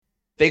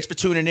Thanks for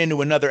tuning in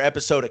to another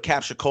episode of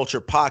Capture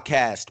Culture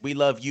Podcast. We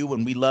love you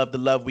and we love the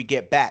love we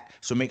get back.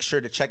 So make sure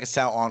to check us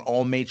out on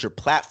all major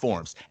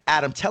platforms.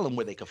 Adam, tell them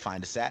where they can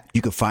find us at.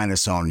 You can find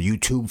us on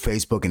YouTube,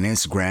 Facebook, and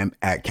Instagram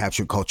at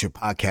Capture Culture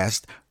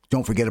Podcast.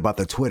 Don't forget about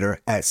the Twitter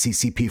at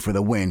CCP for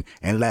the win.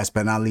 And last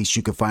but not least,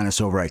 you can find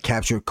us over at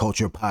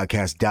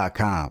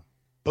CaptureCulturePodcast.com.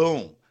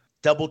 Boom.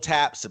 Double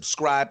tap,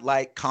 subscribe,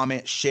 like,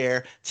 comment,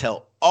 share.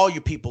 Tell all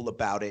your people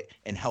about it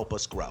and help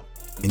us grow.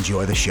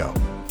 Enjoy the show.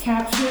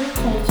 Capture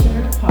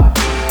Culture Podcast.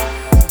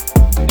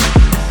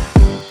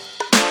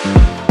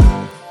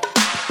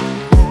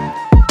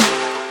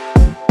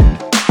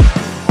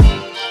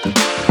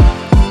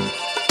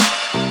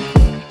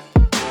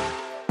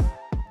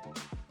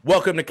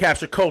 Welcome to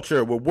Capture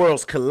Culture, where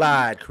worlds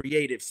collide,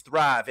 creatives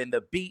thrive, and the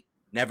beat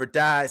never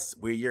dies.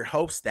 We're your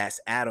hosts. That's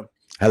Adam.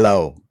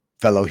 Hello,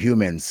 fellow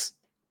humans.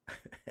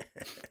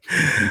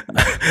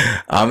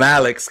 I'm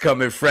Alex,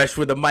 coming fresh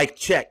with a mic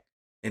check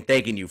and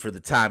thanking you for the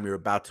time you're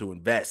about to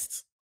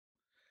invest.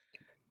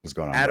 What's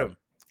going on, Adam? Bro?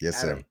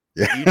 Yes, Adam, sir.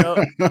 Yeah. Do you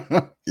know?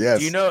 Yes.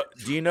 Do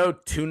you know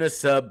tuna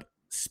sub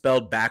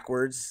spelled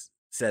backwards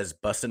says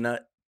bust a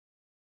nut?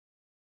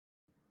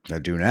 I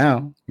do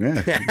now.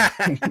 Yeah.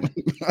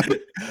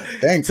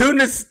 Thanks.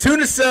 Tuna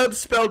sub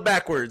spelled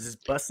backwards is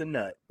bust a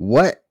nut.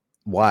 What?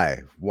 Why?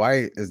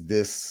 Why is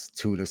this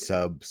tuna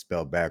sub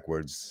spelled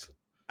backwards?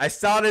 I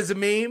saw it as a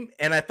meme,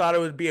 and I thought it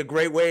would be a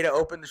great way to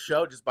open the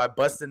show just by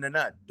busting a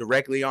nut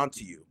directly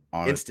onto you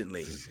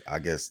instantly. I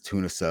guess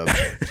tuna sub.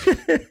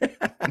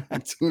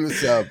 Tuna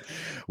sub.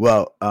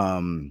 Well,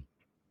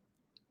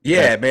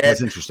 yeah, man,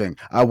 that's interesting.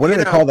 What do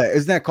they call that?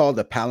 Isn't that called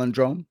a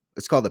palindrome?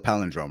 It's called a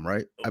palindrome,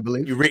 right? I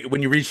believe.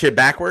 When you read shit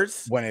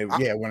backwards.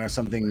 When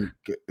something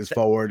is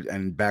forward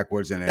and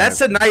backwards, and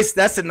that's a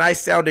nice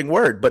sounding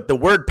word, but the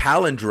word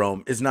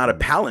palindrome is not a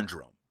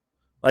palindrome.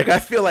 Like, I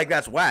feel like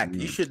that's whack.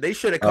 They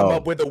should have come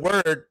up with a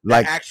word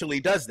that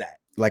actually does that.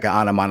 Like an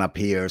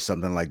onomatopoeia or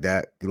something like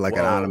that. Like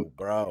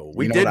bro.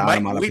 We did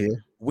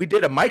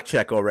a mic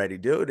check already,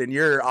 dude, and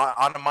you're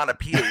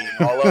onomatopoeia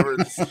all over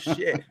this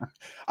shit.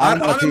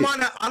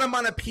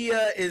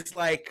 Onomatopoeia is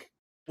like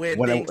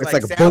when things it's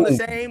like sound the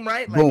same,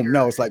 right? Like boom.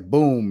 No, it's like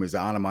boom is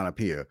an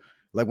onomatopoeia.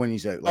 Like when you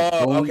say like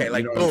boom, okay,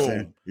 like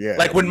boom. Yeah.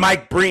 Like when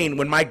Mike Breen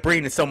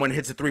and someone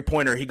hits a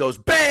 3-pointer, he goes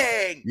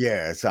bang.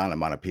 Yeah, it's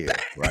onomatopoeia,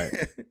 right?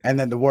 And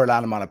then the word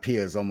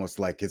onomatopoeia is almost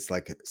like it's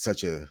like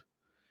such a,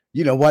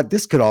 you know what?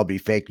 This could all be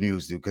fake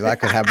news, dude, because I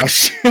could have my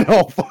shit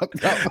all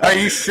fucked up. Are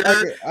you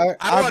sure?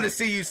 I want to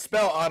see you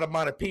spell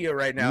onomatopoeia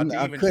right now.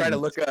 To even try to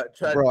look up.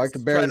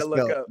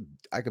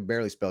 I could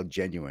barely spell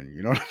genuine.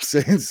 You know what I'm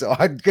saying? So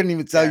I couldn't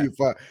even tell you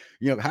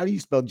how do you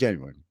spell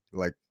genuine?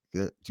 Like,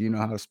 do you know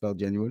how to spell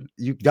genuine?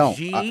 You don't.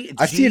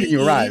 I see it in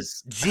your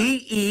eyes.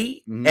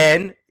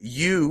 GENUINE.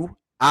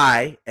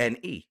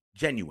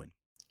 Genuine.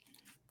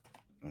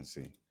 Let's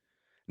see.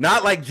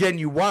 Not like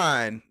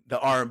Genuine, the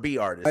R&B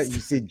artist.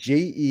 You see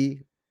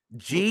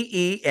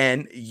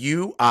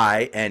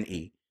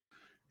GENUINE.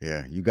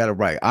 Yeah, you got it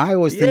right. I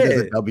always think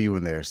there's a W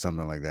in there or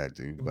something like that,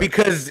 dude. But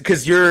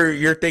because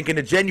you're thinking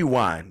of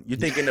Genuine. You're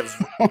thinking of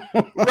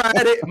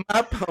Ride It,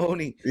 My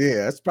Pony.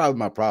 Yeah, that's probably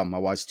my problem. I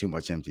watched too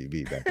much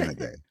MTV back in the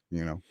day,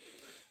 you know.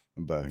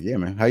 But yeah,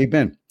 man, how you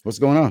been? What's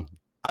going on?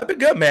 I've been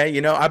good, man. You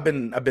know, I've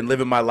been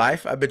living my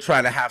life. I've been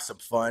trying to have some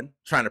fun,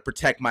 trying to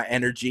protect my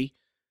energy.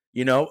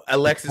 You know,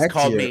 Alexis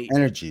called me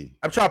energy.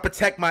 I'm trying to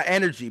protect my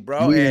energy,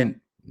 bro, and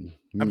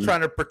I'm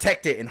trying to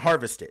protect it and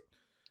harvest it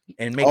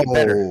and make it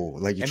better.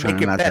 Like you're trying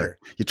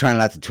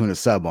not to tune a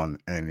sub on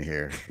in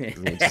here.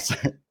 Is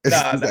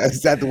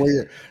that the way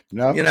you're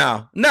no?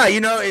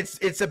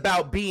 It's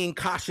about being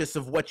cautious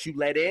of what you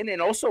let in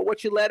and also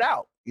what you let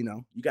out. You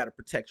know, you got to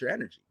protect your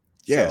energy.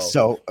 Yeah.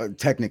 So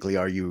technically,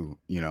 are you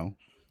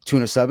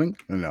tuna subbing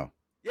or no?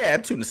 Yeah,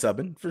 I'm tuna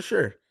subbing for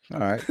sure. All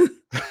right.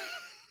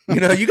 You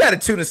got to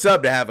tuna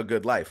sub to have a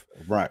good life.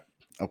 Right.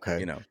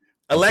 Okay.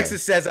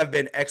 Alexis says I've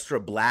been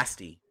extra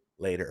blasty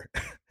later.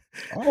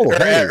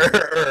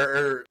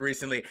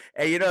 Recently.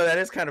 And that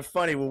is kind of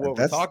funny with what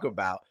we're talking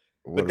about.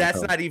 But that's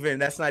not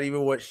even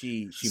what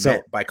she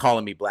meant by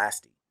calling me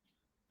blasty.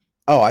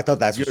 Oh, I thought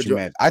that's what she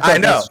meant. I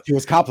know she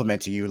was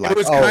complimenting you. Like, it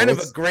was kind of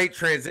a great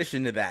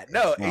transition to that.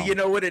 No, you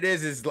know what it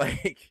is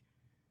like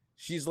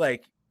she's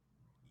like,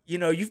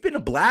 you've been a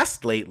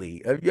blast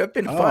lately. You've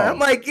been fun. I'm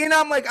like,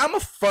 I'm a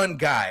fun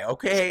guy.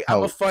 Okay.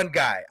 I'm a fun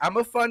guy,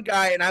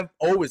 and I'm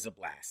always a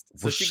blast.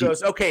 So she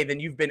goes, okay,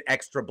 then you've been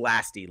extra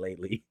blasty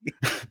lately.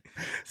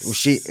 Was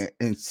she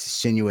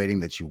insinuating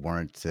that you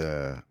weren't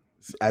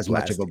as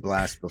much of a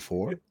blast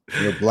before?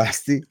 You're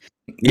blasty?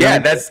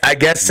 Yeah, I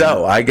guess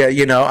so. I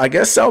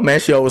guess so,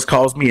 man. She always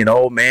calls me an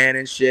old man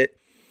and shit.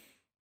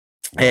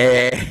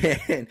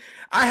 And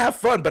I have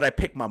fun, but I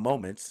pick my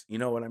moments. You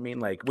know what I mean?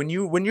 Like when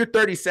you're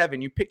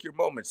 37, you pick your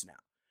moments now.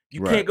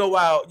 You can't go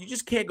out. You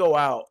just can't go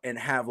out and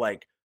have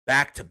like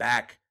back to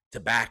back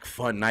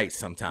fun nights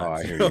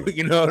sometimes. You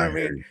know what I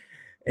mean?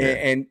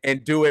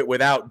 And do it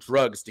without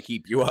drugs to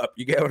keep you up.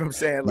 You get what I'm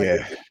saying?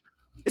 Like,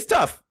 it's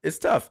tough.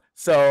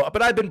 So,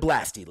 but I've been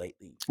blasty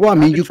lately. Well, I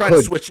mean, you could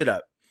to switch it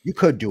up. You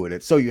could do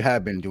it. So you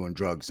have been doing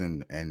drugs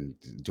and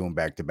doing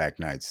back-to-back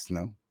nights,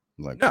 no?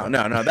 Like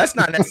No, that's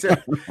not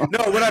necessary.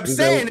 No, what I'm Is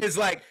saying that- is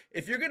like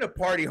if you're gonna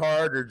party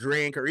hard or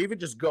drink or even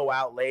just go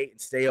out late and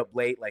stay up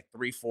late like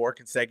 3-4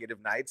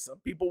 consecutive nights, some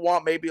people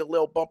want maybe a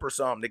little bump or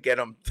something to get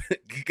them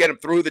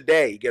through the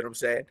day. You get what I'm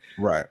saying?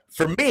 Right.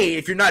 For me,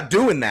 if you're not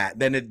doing that,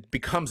 then it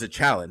becomes a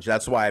challenge.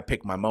 That's why I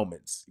pick my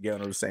moments. You get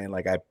what I'm saying?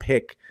 Like I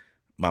pick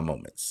my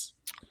moments.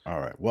 All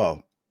right.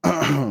 Well,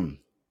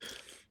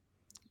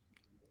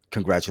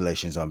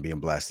 congratulations on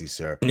being blasty,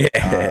 sir.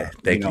 Yeah,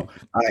 thank you.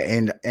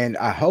 And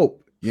I hope,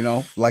 you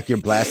know, like you're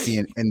blasty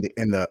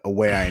in the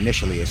way I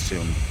initially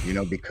assumed, you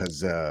know,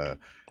 because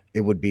it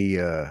would be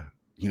you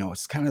know,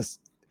 it's kind of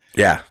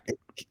there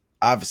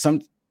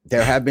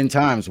have been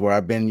times where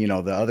I've been, you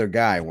know, the other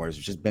guy where it's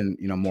just been,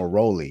 you know, more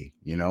rolly,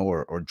 you know,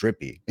 or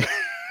drippy.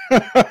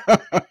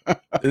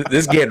 This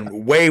is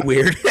getting way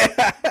weird.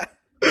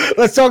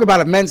 Let's talk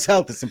about it. Men's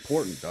health is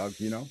important, dog,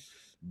 you know.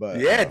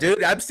 But yeah,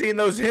 dude, I've seen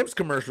those Hims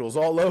commercials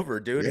all over,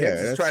 dude. Yeah,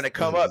 Hims is trying to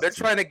come up. They're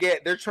trying to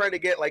get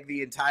like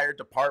the entire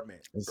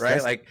department,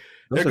 right? Like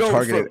those they're are going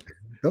targeted.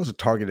 Those are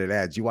targeted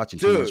ads. You watching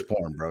Dude, too much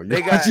porn, bro.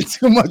 You're watching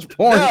too much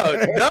porn.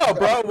 No,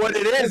 bro. What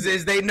it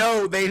is they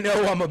know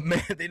I'm a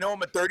man. They know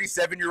I'm a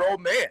 37-year-old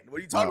man. What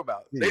are you talking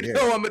about? They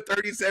know I'm a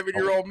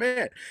 37-year-old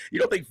man. You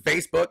don't think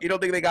Facebook? You don't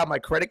think they got my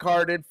credit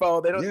card info?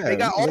 They don't. They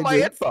got all my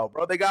info,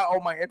 bro. They got all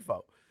my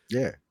info.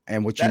 Yeah,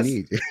 and what you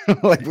need,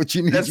 like what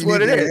you need. That's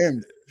what it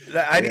is.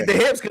 I need the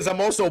Hims because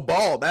I'm also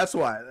bald. That's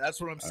why. That's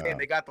what I'm saying.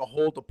 They got the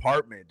whole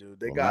department, dude.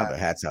 They got the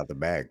hat's out the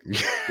bag.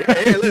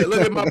 Yeah,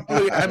 look at my.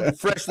 I'm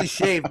freshly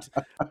shaved.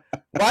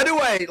 Why do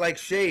I like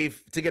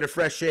shave to get a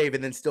fresh shave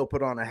and then still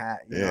put on a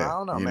hat? You know, I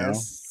don't know, man.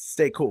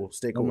 Stay cool.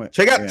 Stay cool.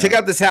 Check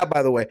out this hat,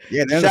 by the way.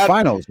 Yeah, they're in the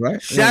finals,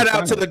 right? Shout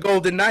out to the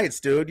Golden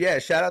Knights, dude. Yeah,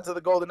 shout out to the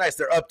Golden Knights.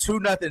 They're up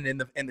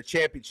 2-0 in the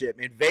championship.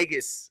 And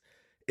Vegas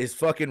is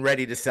fucking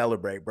ready to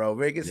celebrate, bro.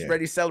 Vegas is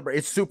ready to celebrate.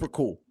 It's super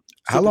cool.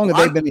 How long have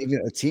they been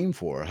even a team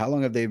for? How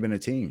long have they been a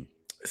team?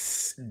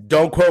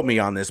 Don't quote me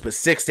on this, but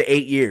 6 to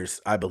 8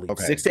 years, I believe.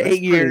 Okay. 6 to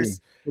 8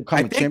 years.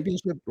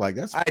 Championship, like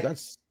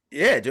that's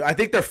yeah, dude. I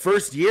think their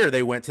first year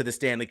they went to the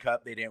Stanley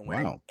Cup. They didn't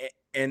win. Wow.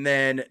 And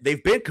then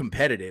they've been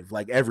competitive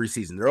like every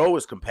season. They're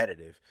always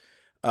competitive.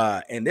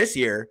 And this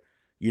year,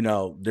 you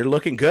know, they're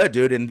looking good,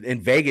 dude.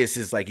 And Vegas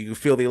is like, you can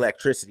feel the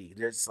electricity.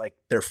 There's like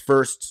their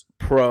first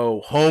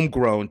pro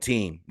homegrown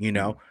team, you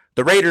know.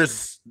 The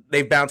Raiders,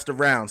 they've bounced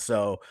around.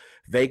 So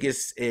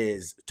Vegas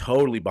is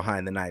totally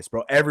behind the Knights,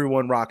 bro.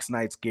 Everyone rocks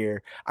Knights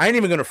gear. I ain't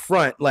even going to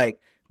front. Like,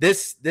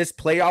 this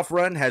playoff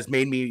run has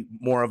made me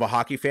more of a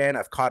hockey fan.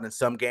 I've caught in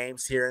some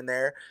games here and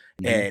there,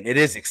 and it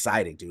is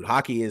exciting, dude.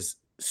 Hockey is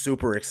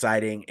super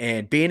exciting,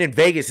 and being in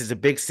Vegas is a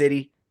big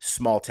city,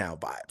 small town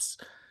vibes.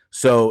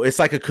 So it's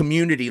like a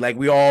community. Like,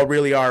 we all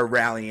really are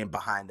rallying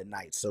behind the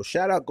Knights. So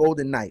shout out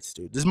Golden Knights,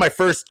 dude. This is my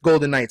first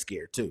Golden Knights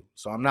gear too.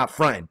 So I'm not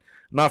fronting,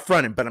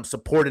 but I'm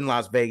supporting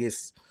Las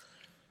Vegas,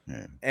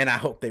 and I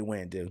hope they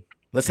win, dude.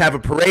 Let's have a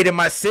parade in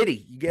my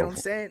city. You get what I'm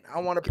saying? I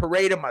want a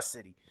parade in my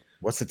city.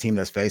 What's the team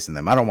that's facing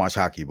them? I don't watch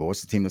hockey, but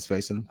what's the team that's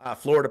facing them?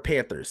 Florida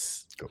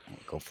Panthers.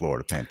 Go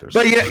Florida Panthers.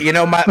 But yeah, you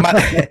know, my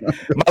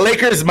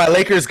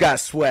Lakers got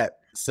swept,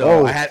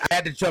 so I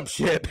had to jump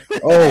ship.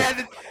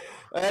 I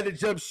had to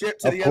jump ship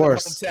to the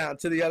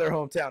other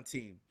hometown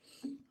team.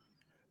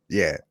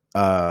 Yeah,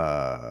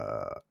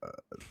 the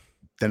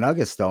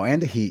Nuggets though,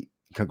 and the Heat.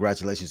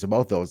 Congratulations to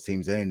both those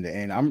teams,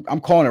 and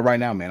I'm calling it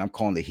right now, man. I'm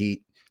calling the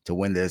Heat to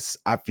win this.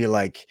 I feel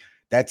like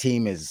that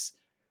team is.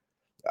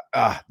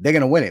 They're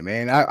gonna win it,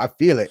 man. I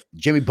feel it.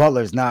 Jimmy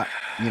Butler's not,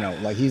 you know,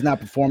 like he's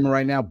not performing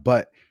right now,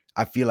 but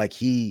I feel like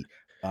he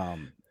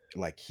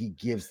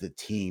gives the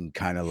team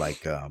kind of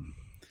like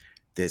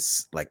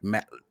this like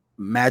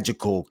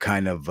magical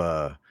kind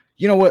of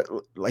you know what,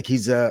 like he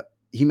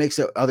makes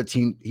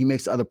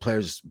other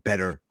players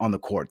better on the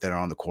court that are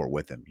on the court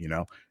with him, you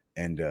know,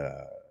 and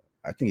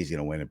I think he's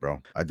gonna win it, bro.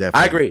 I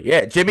agree.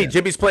 Yeah,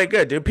 Jimmy's playing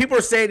good, dude. People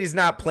are saying he's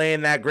not playing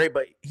that great,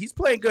 but he's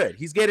playing good.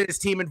 He's getting his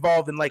team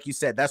involved, and like you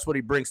said, that's what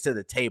he brings to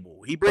the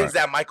table. He brings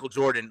that Michael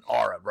Jordan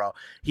aura, bro.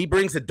 He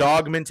brings a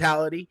dog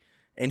mentality,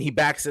 and he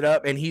backs it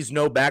up. And he's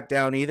no back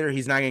down either.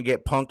 He's not gonna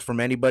get punked from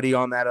anybody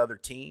on that other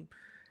team,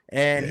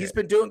 and he's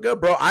been doing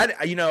good, bro.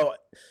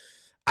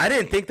 I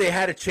didn't think they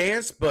had a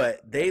chance, but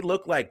they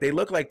look like they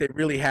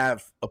really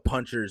have a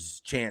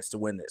puncher's chance to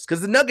win this because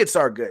the Nuggets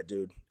are good,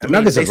 dude. The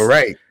Nuggets are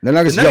great. The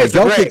Nuggets are great.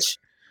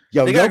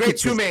 They got a great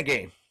two-man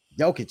game.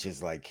 Jokic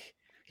is like,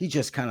 he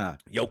just kind of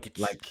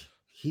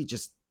he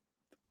just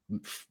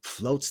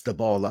floats the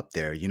ball up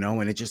there, you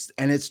know, and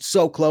it's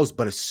so close,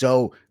 but it's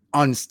so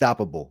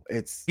unstoppable.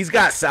 He's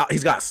got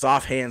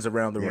soft hands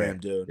around the rim,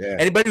 dude. Yeah.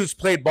 Anybody who's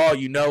played ball,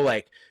 you know,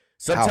 like.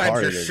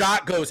 Sometimes your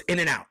shot goes in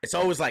and out. It's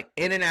always like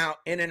in and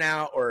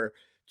out, or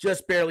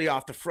just barely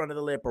off the front of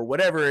the lip or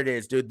whatever it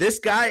is, dude. This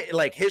guy,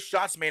 like, his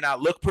shots may not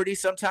look pretty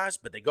sometimes,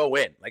 but they go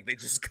in. Like,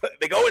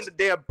 they go in the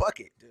damn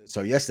bucket, dude.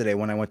 So yesterday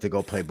when I went to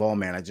go play ball,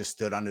 man, I just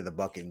stood under the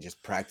bucket and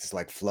just practiced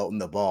like floating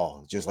the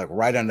ball, just like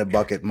right under the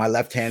bucket, my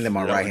left hand and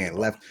my right hand,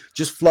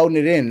 just floating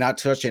it in, not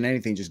touching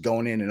anything, just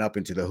going in and up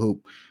into the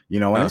hoop, you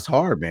know. And it's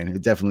hard, man.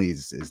 It definitely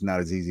is. It's not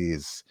as easy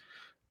as.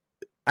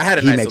 I had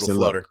a nice little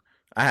floater.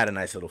 I had a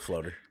nice little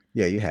floater.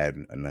 Yeah, you had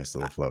a nice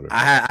little floater.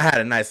 I had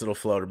a nice little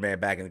floater, man,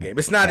 back in the game.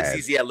 It's not as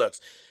easy as it looks.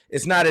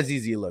 It's not as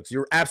easy as it looks.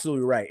 You're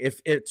absolutely right.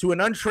 If to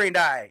an untrained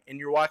eye and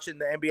you're watching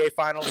the NBA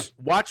Finals,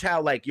 watch how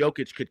like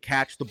Jokic could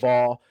catch the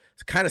ball,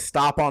 kind of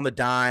stop on the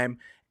dime,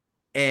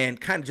 and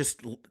kind of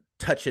just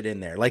touch it in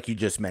there, like you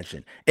just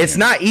mentioned. It's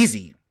not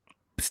easy.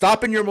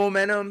 Stopping your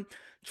momentum,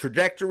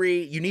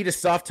 trajectory, you need a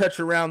soft touch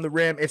around the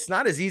rim. It's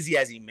not as easy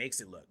as he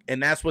makes it look.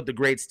 And that's what the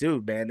greats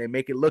do, man. They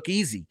make it look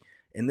easy.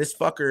 And this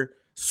fucker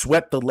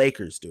swept the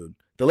Lakers, dude.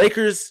 The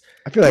Lakers,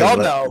 I feel like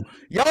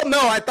y'all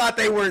know I thought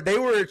they were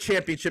a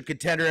championship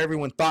contender.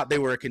 Everyone thought they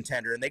were a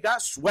contender, and they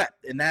got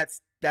swept. And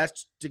that's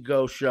to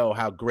go show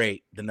how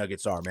great the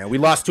Nuggets are, man. We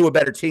lost to a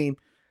better team.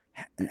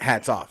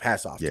 Hats off.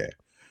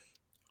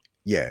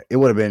 Yeah. It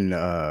would have been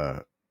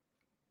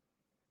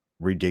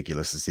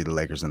ridiculous to see the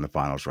Lakers in the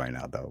finals right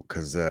now, though,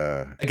 because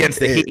against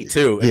the Heat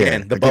too.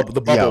 Again, the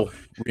bubble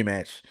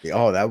rematch.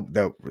 Oh,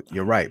 that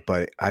you're right,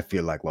 but I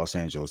feel like Los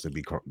Angeles would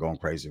be going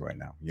crazy right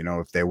now. You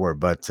know, if they were,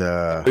 but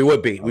we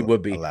would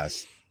be.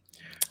 Alas.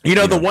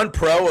 The one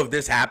pro of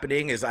this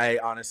happening is I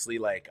honestly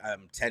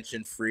I'm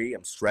tension free,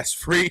 I'm stress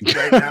free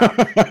right now.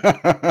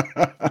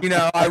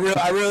 I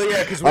really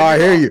because I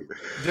hear you,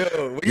 dude.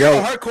 When you're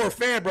a hardcore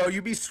fan, bro,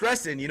 you be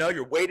stressing.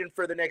 You're waiting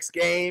for the next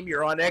game.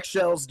 You're on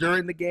eggshells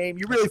during the game.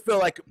 You really feel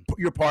like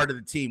you're part of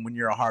the team when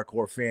you're a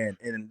hardcore fan,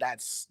 and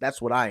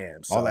that's what I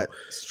am. So. All that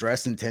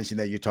stress and tension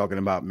that you're talking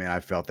about, man,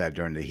 I felt that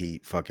during the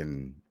Heat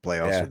fucking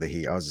playoffs with the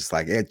Heat. I was just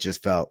like, it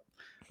just felt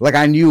like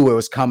I knew it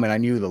was coming. I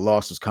knew the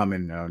loss was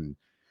coming.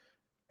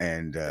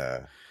 And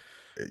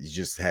you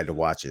just had to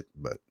watch it.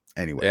 But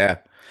anyway.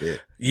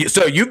 Yeah.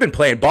 So you've been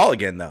playing ball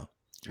again, though,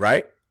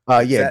 right?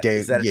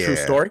 Is that a true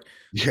story?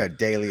 Yeah,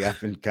 daily. I've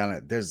been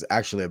there's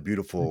actually a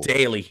beautiful.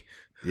 Daily.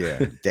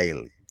 Yeah,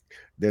 daily.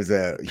 There's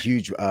a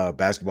huge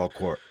basketball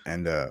court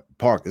and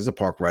park. There's a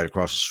park right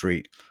across the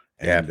street.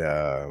 And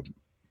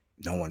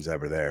no one's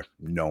ever there.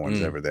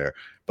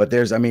 But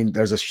there's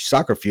a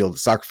soccer field. The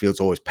soccer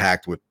field's always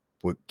packed with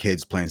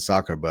kids playing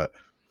soccer, but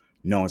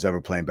no one's ever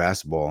playing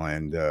basketball.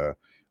 And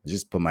I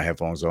just put my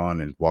headphones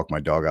on and walk my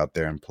dog out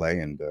there and play.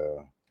 And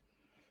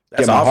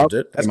that's awesome,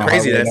 dude. That's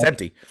crazy that it's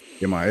empty.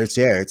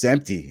 It's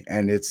empty,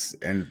 and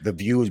the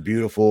view is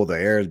beautiful. The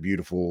air is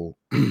beautiful.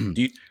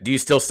 Do you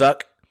still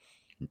suck?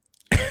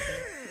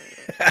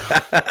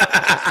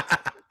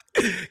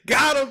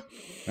 Got him.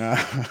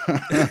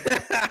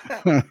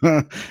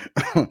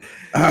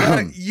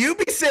 You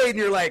be saying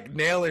you're like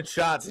nailing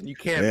shots and you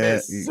can't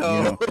miss.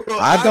 So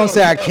I don't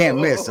say I can't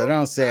miss. I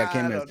don't say I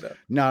can't miss.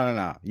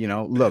 No.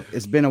 Look,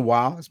 it's been a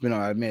while. It's been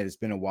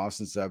a while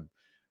since I've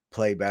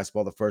played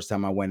basketball. The first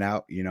time I went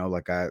out,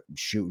 like I'm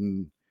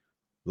shooting,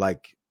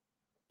 like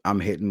I'm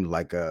hitting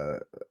like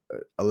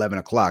 11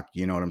 o'clock.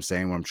 You know what I'm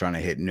saying? When I'm trying to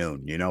hit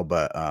noon.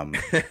 But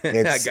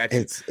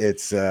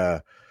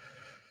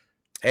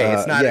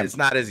it's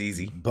not as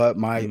easy. But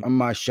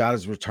my shot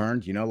is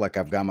returned, like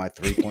I've got my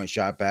 3-point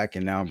shot back,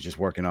 and now I'm just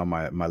working on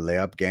my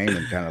layup game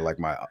and kind of like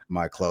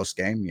my close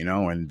game,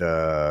 and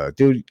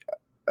dude,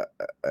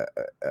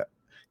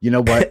 you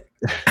know what?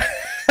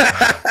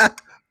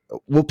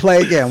 We'll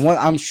play again.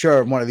 I'm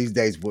sure one of these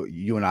days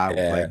you and I will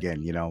play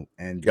again,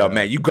 and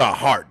man, you got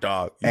heart,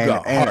 dog. You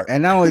got heart.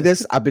 And not only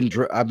this, I've been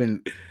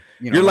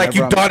you're like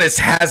Udonis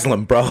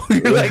Haslem, bro.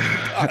 You're like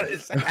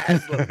Udonis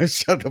Haslem.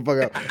 Shut the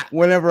fuck up.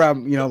 Whenever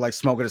I'm, like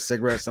smoking a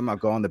cigarette, I'll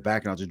go on the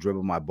back and I'll just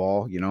dribble my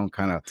ball,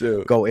 kind of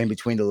go in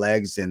between the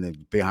legs and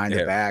then behind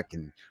the back,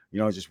 and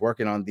just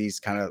working on these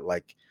kind of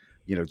like,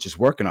 just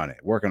working on it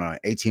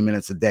 18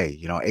 minutes a day,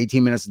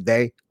 18 minutes a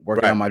day,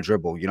 working on my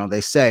dribble.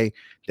 They say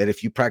that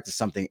if you practice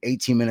something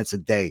 18 minutes a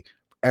day,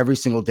 every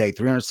single day,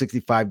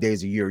 365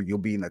 days a year, you'll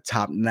be in the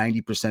top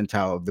 90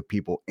 percentile of the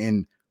people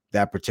in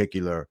that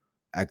particular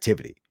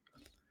activity.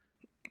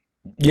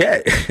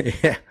 Yeah.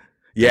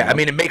 I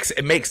mean, it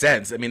makes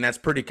sense. I mean, that's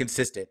pretty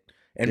consistent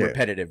and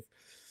repetitive.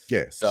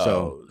 Yeah.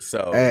 So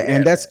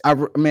that's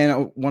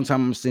one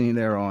time I'm sitting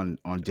there on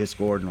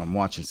Discord and I'm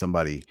watching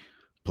somebody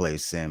play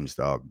Sims,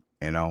 dog.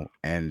 And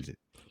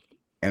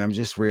I'm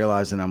just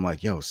realizing, I'm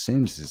like, yo,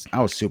 Sims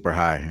I was super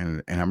high,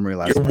 and I'm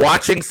realizing you're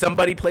watching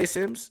somebody play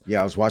Sims.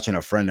 Yeah, I was watching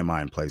a friend of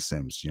mine play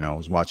Sims. I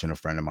was watching a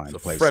friend of mine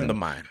play. Friend of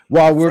mine.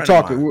 While we were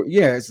talking,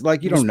 it's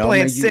like you don't know.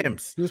 Playing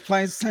Sims. He was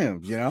playing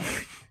Sims.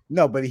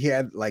 No, but he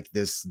had like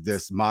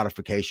this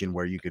modification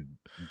where you could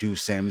do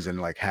Sims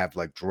and like have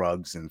like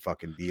drugs and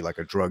fucking be like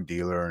a drug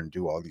dealer and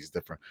do all these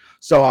different.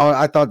 So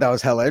I thought that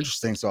was hella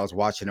interesting. So I was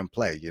watching him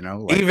play.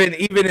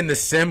 Even in the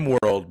sim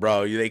world,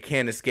 bro, they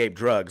can't escape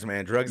drugs,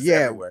 man. Drugs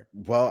everywhere.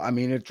 Well, I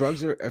mean, if you're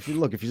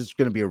just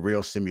going to be a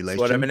real simulation.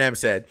 That's what Eminem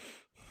said.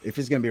 if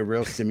it's gonna be a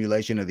real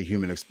simulation of the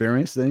human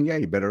experience, then yeah,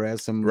 you better add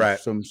some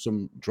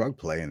drug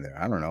play in there.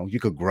 I don't know. You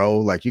could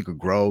grow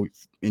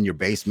in your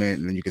basement,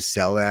 and then you could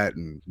sell that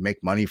and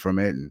make money from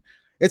it. And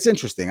it's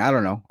interesting. I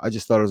don't know. I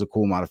just thought it was a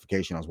cool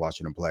modification. I was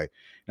watching him play,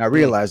 and I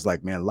realized,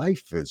 like, man,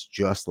 life is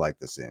just like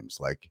The Sims.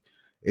 Like,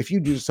 if you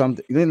do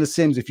something in The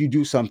Sims, if you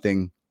do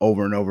something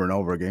over and over and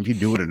over again, if you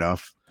do it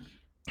enough,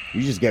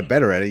 you just get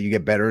better at it. You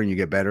get better and you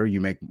get better.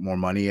 You make more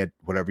money at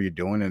whatever you're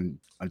doing, and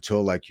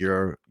until like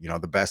you're,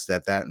 the best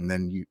at that, and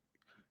then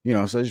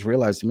so I just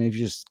realized, to me, if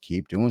you just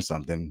keep doing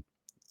something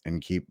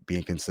and keep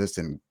being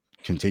consistent,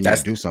 continue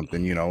to do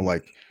something,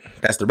 like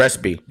that's the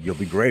recipe. You'll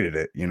be great at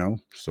it,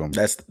 So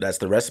that's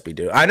the recipe,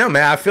 dude. I know,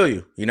 man. I feel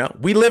you.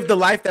 We live the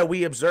life that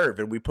we observe,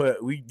 and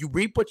you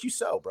reap what you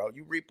sow, bro.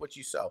 You reap what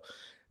you sow.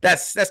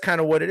 That's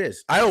kind of what it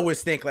is. I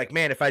always think, like,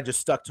 man, if I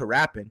just stuck to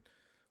rapping,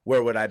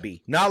 where would I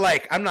be? Not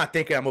like, I'm not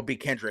thinking I'm gonna be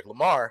Kendrick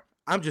Lamar.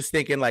 I'm just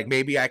thinking, like,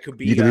 maybe I could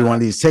be. You could be one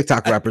of these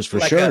TikTok rappers for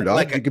sure,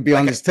 dog. You could be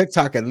on this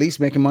TikTok, at least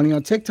making money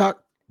on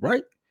TikTok,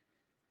 right?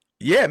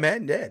 Yeah,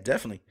 man. Yeah,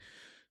 definitely.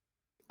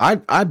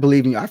 I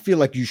believe in you. I feel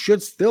like you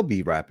should still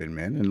be rapping,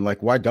 man. And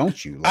like, why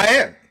don't you? Like, I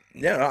am.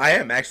 Yeah, no, I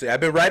am actually. I've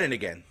been writing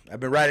again.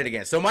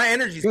 So my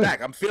energy's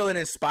back. I'm feeling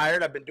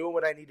inspired. I've been doing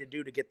what I need to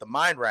do to get the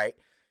mind right,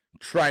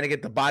 trying to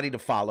get the body to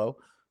follow.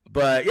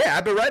 But yeah,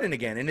 I've been writing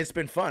again, and it's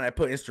been fun. I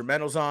put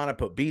instrumentals on, I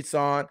put beats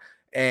on,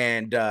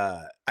 and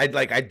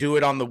I do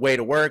it on the way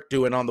to work,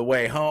 do it on the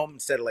way home.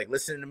 Instead of like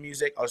listening to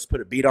music, I'll just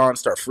put a beat on,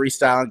 start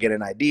freestyling,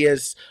 getting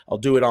ideas. I'll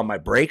do it on my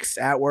breaks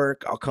at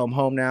work. I'll come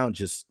home now and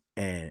just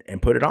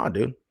and put it on,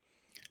 dude.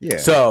 Yeah.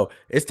 So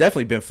it's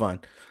definitely been fun.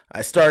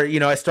 I started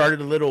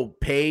a little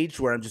page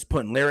where I'm just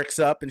putting lyrics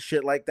up and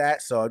shit like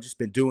that. So I've just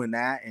been doing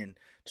that and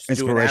just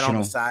doing that on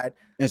the side.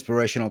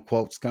 Inspirational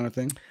quotes kind of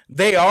thing.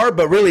 They are,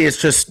 but really it's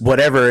just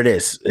whatever it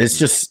is. It's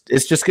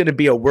just going to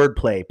be a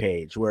wordplay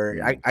page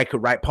where I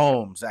could write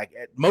poems.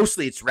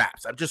 Mostly it's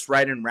raps. I'm just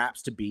writing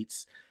raps to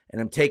beats,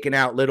 and I'm taking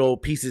out little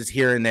pieces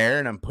here and there,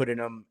 and I'm putting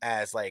them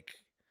as, like,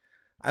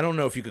 I don't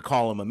know if you could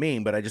call them a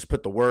meme, but I just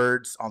put the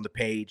words on the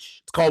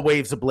page. It's called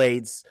Waves of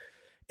Blades.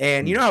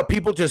 And you know how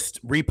people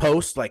just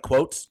repost like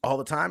quotes all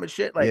the time and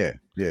shit? Like,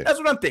 yeah. That's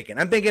what I'm thinking.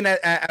 I'm thinking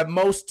at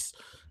most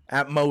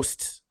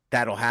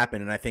that'll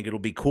happen, and I think it'll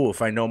be cool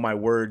if I know my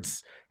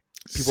words.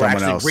 People are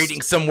actually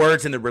reading some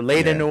words and they're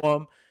relating to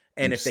them,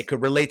 and if they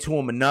could relate to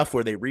them enough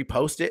where they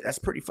repost it, that's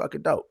pretty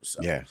fucking dope. So.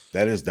 Yeah,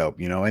 that is dope.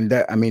 And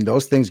that, I mean,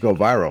 those things go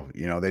viral.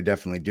 They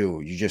definitely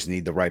do. You just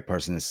need the right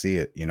person to see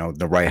it.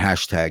 The right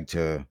hashtag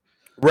to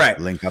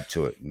link up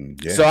to it. And,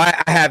 So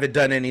I haven't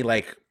done any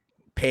like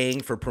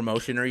paying for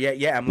promotion or yet.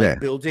 Yeah, I'm like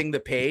building the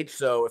page.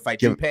 So if I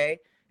do pay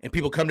and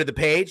people come to the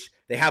page,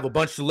 they have a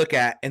bunch to look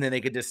at, and then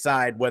they could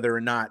decide whether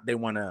or not they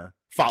want to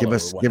follow. Give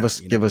us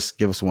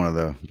one of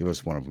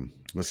them.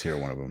 Let's hear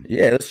one of them.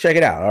 Yeah, let's check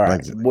it out. All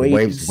right.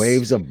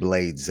 Waves of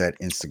Blades at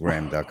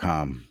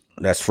Instagram.com.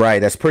 That's right.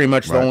 That's pretty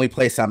much the only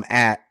place I'm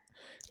at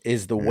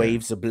is the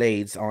Waves of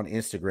Blades on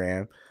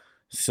Instagram.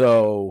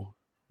 So,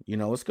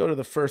 let's go to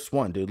the first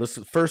one, dude.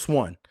 First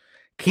one.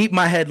 Keep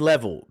my head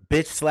level.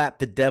 Bitch slap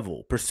the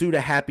devil. Pursuit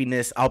of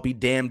happiness. I'll be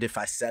damned if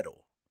I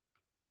settle.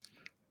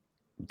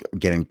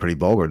 Getting pretty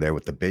vulgar there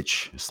with the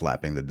bitch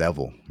slapping the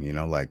devil.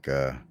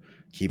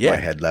 Keep my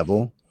head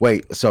level.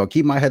 Wait, so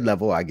keep my head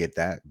level. I get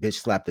that.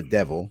 Bitch slap the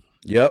devil.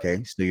 Yep.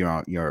 Okay, so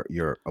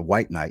you're a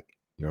white knight.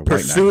 You're a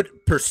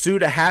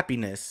pursuit of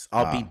happiness.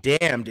 I'll be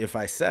damned if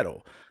I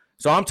settle.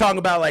 So I'm talking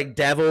about like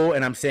devil,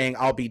 and I'm saying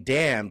I'll be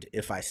damned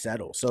if I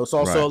settle. So it's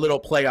also a little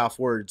play off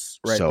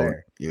words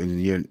there.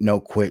 You're no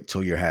quit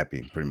till you're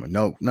happy, pretty much.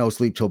 No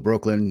sleep till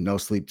Brooklyn. No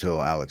sleep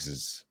till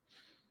Alex's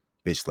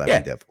bitch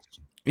slapping devil.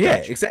 Yeah,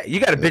 exactly. You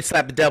got to bitch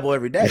slap the devil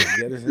every day.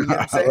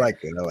 I like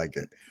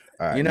it.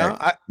 All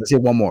right, let's hear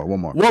one more.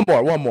 One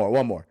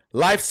more.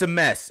 Life's a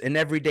mess, an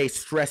everyday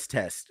stress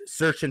test,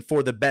 searching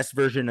for the best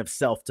version of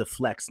self to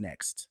flex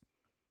next.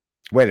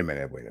 Wait a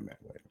minute.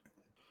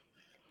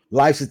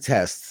 Life's a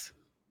test.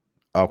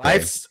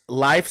 Okay.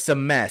 Life's a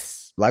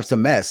mess. Life's a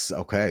mess.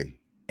 Okay.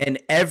 An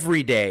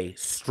everyday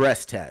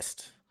stress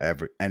test.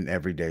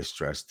 Everyday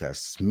stress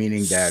test.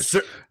 Meaning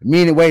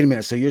wait a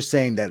minute. So you're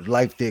saying that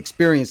the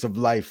experience of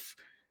life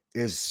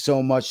is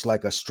so much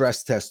like a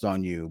stress test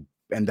on you,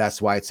 and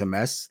that's why it's a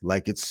mess.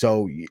 Like it's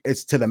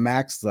to the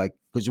max. Like,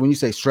 because when you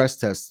say stress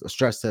test, a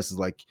stress test is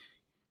like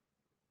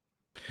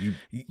you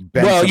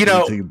bend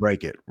until you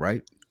break it,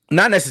 right?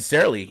 Not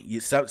necessarily.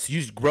 You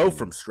grow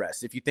from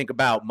stress. If you think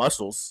about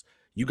muscles,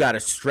 you got to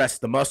stress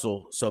the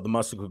muscle so the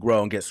muscle could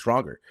grow and get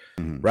stronger,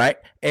 right?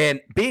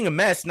 And being a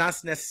mess, not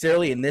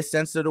necessarily in this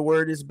sense of the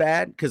word, is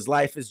bad, because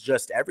life is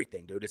just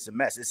everything, dude. It's a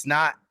mess. It's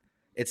not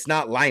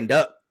lined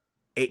up.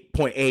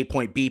 Point A,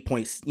 point B,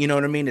 point. You know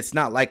what I mean? It's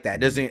not like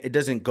that. It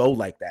doesn't go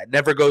like that. It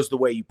never goes the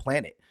way you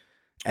plan it,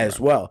 as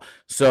well.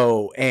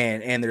 So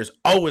and there's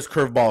always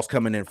curveballs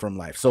coming in from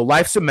life. So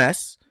life's a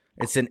mess.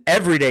 It's an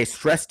everyday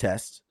stress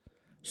test,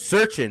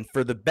 searching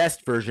for the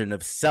best version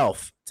of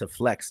self to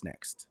flex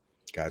next.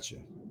 Gotcha.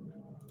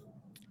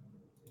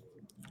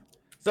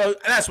 So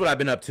that's what I've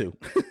been up to.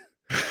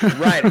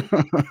 Right.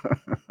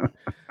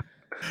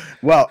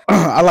 Well,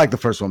 I like the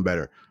first one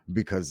better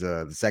because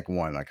the second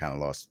one I kind of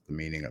lost the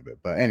meaning of it.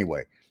 But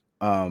anyway,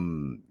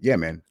 yeah,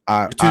 man.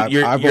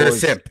 You're a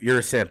simp. You're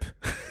a simp.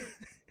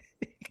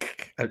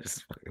 I'm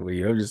just,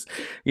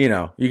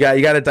 you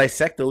got to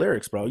dissect the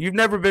lyrics, bro. You've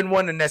never been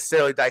one to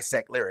necessarily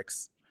dissect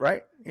lyrics,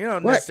 right? You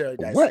don't necessarily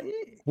dissect.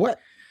 What?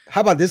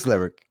 How about this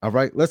lyric? All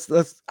right, let's.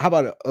 How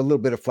about a little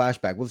bit of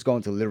flashback? Let's go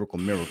into lyrical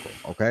miracle.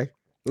 Okay.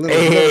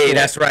 Hey,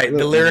 that's right.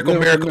 The lyrical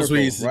miracles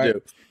we used to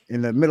do.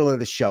 In the middle of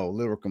the show,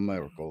 lyrical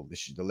miracle.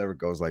 The lyric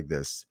goes like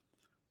this: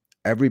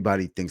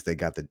 everybody thinks they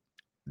got the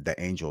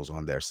angels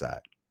on their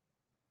side.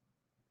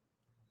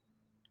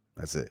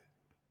 That's it.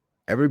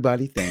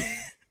 Everybody thinks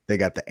they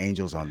got the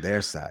angels on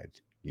their side.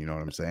 You know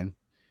what I'm saying?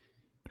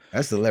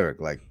 That's the lyric.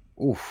 Like,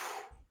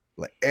 oof.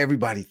 Like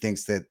everybody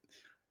thinks that.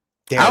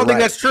 I don't think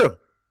that's true.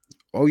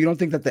 Oh, you don't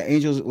think that the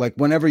angels, like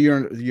whenever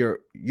you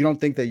don't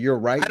think that you're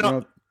right?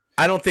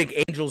 I don't think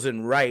angels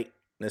and right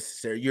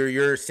necessarily.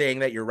 You're saying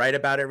that you're right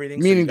about everything.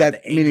 Meaning so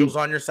that the angels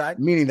on your side.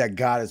 Meaning that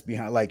God is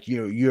behind. Like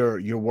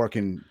you're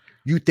working.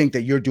 You think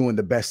that you're doing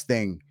the best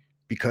thing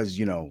because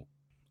I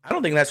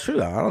don't think that's true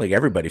though. I don't think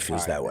everybody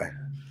feels that way.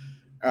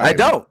 Right, I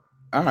don't.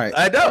 All right.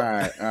 I don't.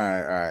 All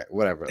right.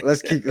 Whatever.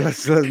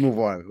 Let's move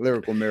on.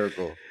 Lyrical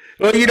miracle.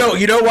 Well, you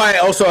know why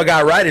also I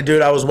got righted,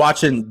 dude. I was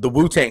watching the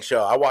Wu-Tang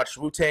show. I watched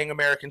Wu-Tang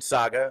American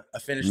Saga. I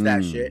finished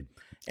that shit.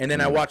 And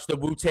then I watched the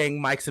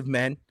Wu-Tang Mics of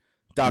Men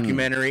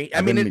documentary.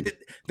 I mean,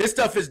 this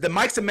stuff is, the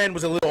Mics of Men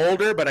was a little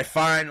older, but I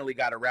finally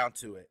got around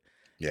to it.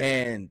 Yeah.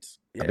 And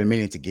I've been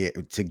meaning to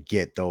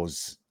get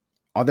those.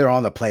 Oh, they're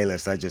on the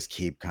playlist. I just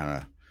keep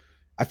I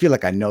feel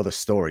like I know the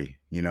story,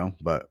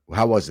 but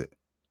how was it?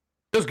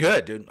 It was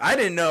good, dude. I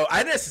didn't know.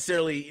 I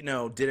necessarily,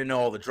 didn't know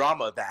all the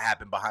drama that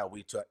happened behind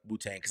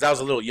Wu-Tang because I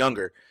was a little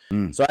younger.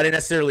 So I didn't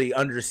necessarily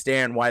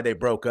understand why they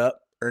broke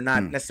up, or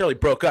not necessarily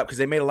broke up because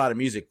they made a lot of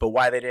music, but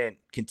why they didn't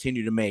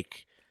continue to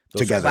make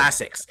those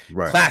classics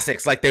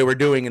like they were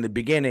doing in the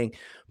beginning.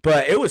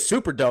 But it was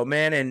super dope,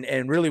 man.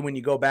 And really, when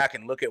you go back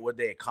and look at what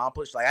they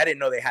accomplished, like I didn't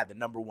know they had the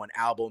 #1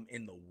 album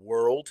in the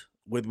world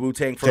with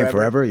Wu-Tang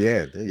Forever.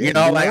 Yeah.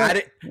 I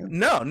didn't.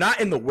 No, not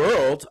in the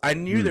world. I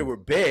knew they were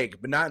big,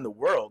 but not in the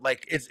world.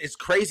 Like it's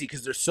crazy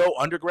because they're so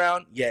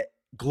underground, yet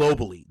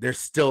globally they're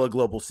still a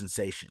global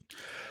sensation.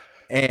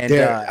 And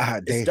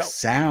they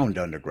sound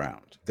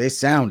underground. I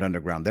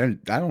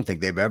don't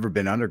think they've ever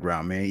been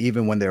underground, man.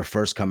 Even when they were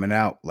first coming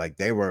out, like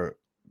they were.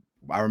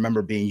 I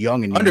remember being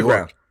young in New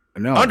York.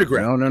 No,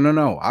 underground.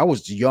 No. I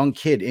was a young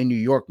kid in New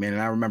York, man,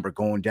 and I remember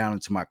going down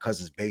into my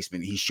cousin's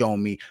basement. He's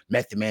showing me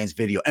Method Man's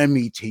video,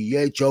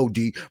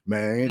 METHOD,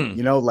 man.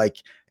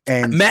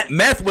 And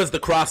Meth was the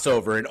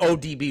crossover, and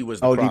ODB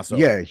was the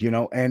crossover.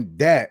 Yeah, and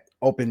that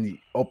opened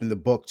the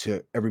book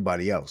to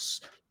everybody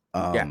else.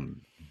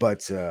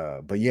 But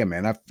yeah,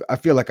 man, I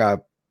feel like I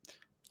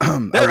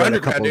read a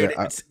couple.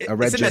 I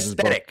read an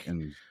aesthetic.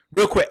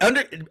 Real quick,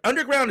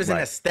 underground is an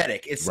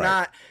aesthetic. It's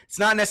not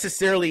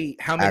necessarily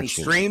how many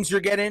streams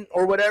you're getting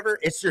or whatever.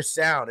 It's your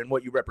sound and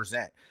what you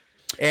represent.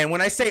 And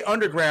when I say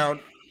underground,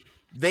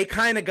 they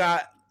kind of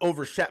got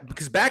overshadowed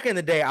because back in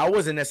the day, I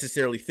wasn't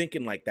necessarily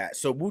thinking like that.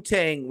 So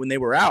Wu-Tang, when they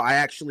were out, I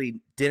actually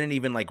didn't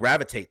even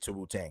gravitate to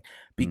Wu-Tang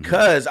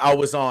because I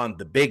was on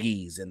the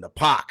Biggies and the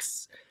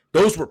Pacs.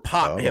 Those were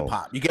pop hip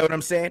hop. You get what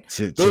I'm saying?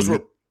 Those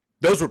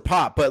were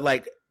pop.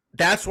 But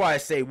that's why I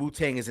say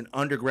Wu-Tang is an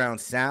underground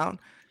sound.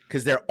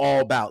 Because they're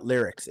all about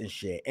lyrics and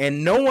shit,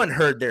 and no one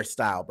heard their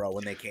style, bro,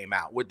 when they came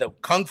out with the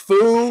kung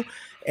fu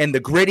and the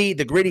gritty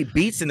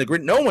beats and the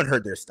grit. No one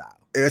heard their style.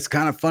 It's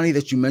kind of funny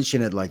that you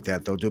mention it like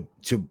that, though,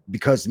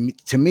 because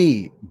to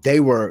me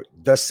they were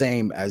the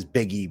same as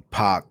Biggie,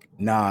 Pac,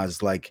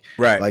 Nas, like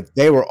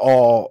they were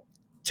all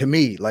to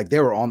me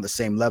they were on the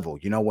same level.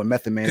 When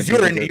Method Man and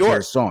Biggie did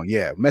a song,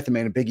 Method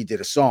Man and Biggie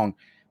did a song,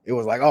 it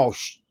was like, oh,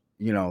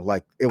 it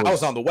was. I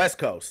was on the West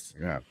Coast.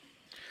 Yeah.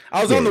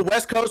 I was on the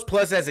West Coast.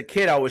 Plus, as a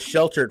kid, I was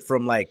sheltered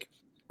from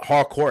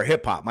hardcore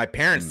hip hop. My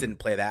parents didn't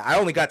play that. I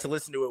only got to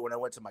listen to it when I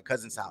went to my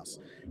cousin's house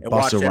and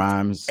watched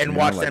Rhymes and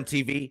watched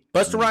MTV.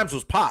 Busta Rhymes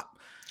was pop.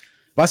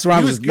 Busta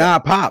Rhymes was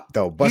not pop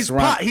though.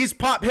 He's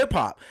pop hip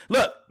hop.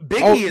 Look,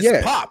 Biggie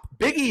is pop.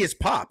 Biggie is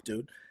pop,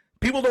 dude.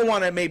 People don't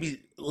want to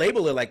maybe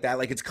label it like that.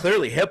 Like it's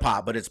clearly hip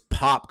hop, but it's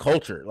pop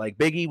culture. Like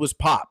Biggie was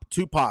pop.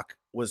 Tupac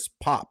was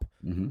pop.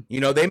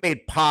 They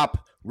made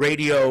pop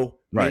radio.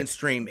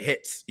 Mainstream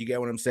hits, you get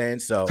what I'm saying?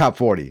 So top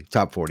 40.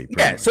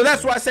 Yeah, so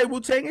that's why I say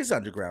Wu-Tang is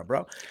underground,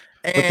 bro.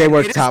 And but they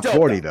were top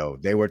 40 though.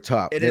 They were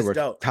top. They were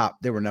top.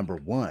 They were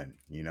 #1.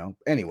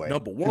 Anyway,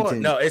 #1. Continue.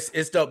 No,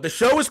 it's dope. The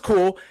show is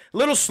cool. A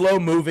little slow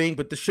moving,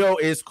 but the show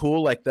is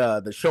cool. Like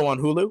the show on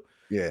Hulu.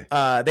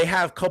 Yeah. They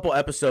have a couple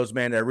episodes,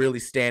 man, that really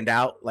stand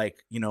out.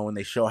 Like when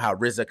they show how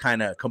RZA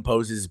kind of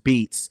composes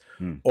beats,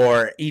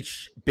 or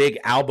each big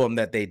album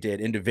that they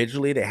did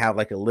individually, they have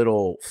a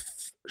little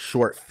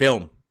short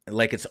film.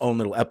 Its own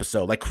little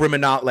episode,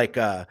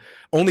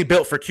 Only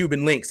Built for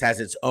Cuban Links has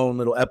its own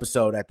little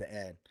episode at the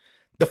end.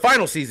 The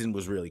final season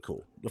was really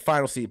cool.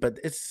 But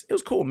it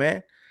was cool,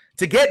 man.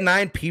 To get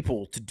 9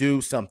 people to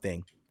do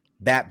something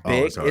that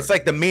big, it's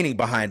the meaning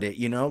behind it,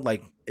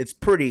 it's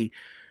pretty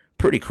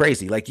pretty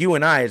crazy. Like you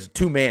and I is a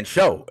 2-man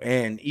show,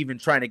 and even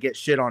trying to get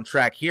shit on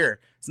track here,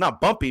 it's not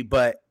bumpy,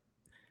 but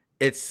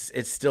it's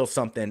still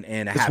something.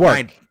 And to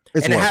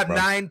have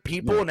 9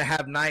 people and to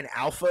have 9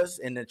 alphas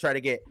and to try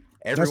to get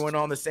everyone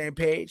on the same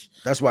page.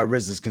 That's why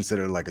Riz is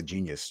considered like a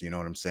genius. You know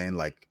what I'm saying?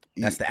 Like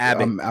that's the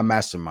Abbott. A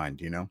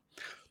mastermind, you know.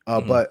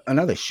 But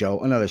another show,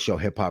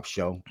 hip hop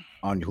show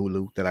on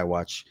Hulu that I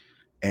watch,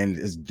 and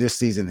this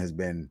season has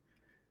been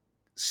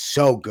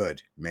so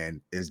good, man,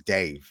 is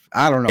Dave.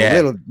 I don't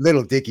know,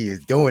 little Dicky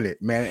is doing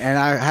it, man. And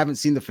I haven't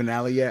seen the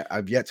finale yet.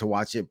 I've yet to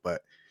watch it,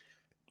 but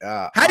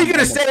how are you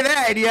gonna say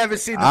that and you haven't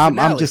seen the finale?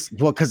 I'm just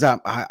because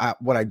I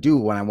what I do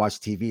when I watch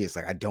TV is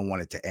like I don't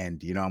want it to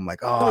end. You know, I'm like,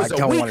 oh, I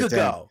don't want it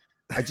to end.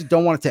 I just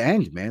don't want it to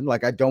end, man.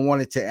 Like I don't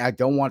want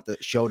the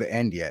show to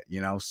end yet,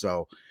 you know.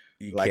 So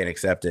you can't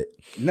accept it.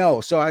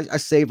 No, so I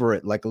savor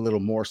it like a little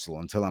morsel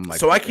until I'm like.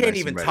 So I can't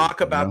even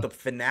talk about the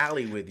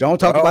finale with you. Don't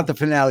talk about the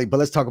finale, but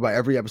let's talk about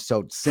every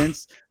episode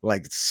since.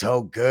 Like it's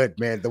so good,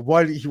 man. The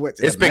one he went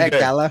to the Met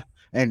Gala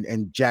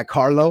and Jack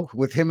Harlow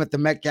with him at the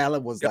Met Gala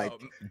was like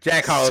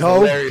Jack Harlow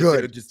so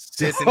good, dude, just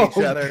dissing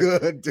each other.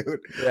 Good,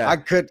 dude. Yeah.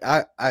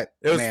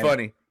 It was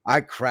funny.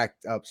 I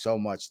cracked up so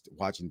much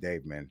watching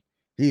Dave, man.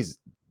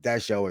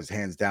 That show is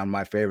hands down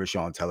my favorite show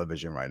on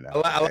television right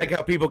now. I like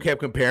how people kept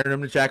comparing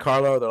him to Jack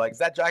Harlow. They're like, is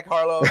that Jack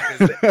Harlow?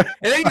 And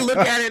then you look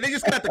at it, they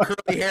just got the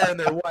curly hair and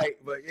they're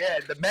white. But yeah,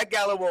 the Met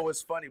Gala one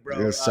was funny, bro.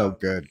 It was so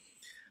good.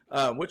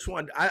 Which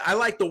one? I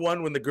like the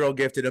one when the girl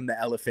gifted him the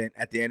elephant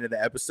at the end of the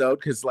episode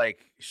because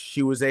like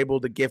she was able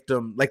to gift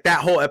him. Like that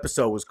whole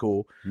episode was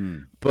cool.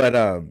 But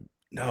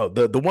no,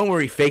 the one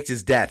where he faked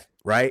his death,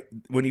 right?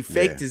 When he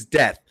faked his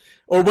death,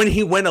 or when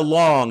he went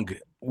along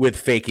with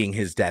faking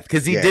his death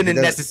because he didn't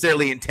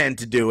necessarily intend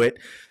to do it.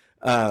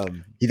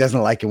 He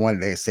doesn't like it when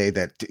they say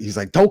that. He's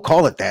like, don't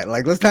call it that.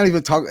 Like, let's not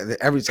even talk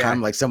every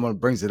time like someone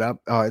brings it up.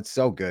 Oh, it's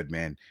so good,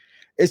 man.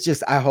 It's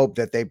just I hope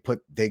that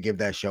they give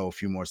that show a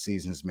few more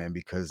seasons, man,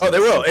 because they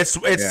will. It's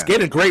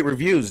getting great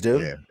reviews,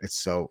 dude. Yeah,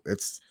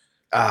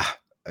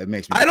 it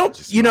makes me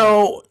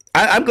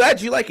I'm glad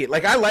you like it.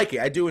 Like I like it.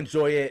 I do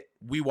enjoy it.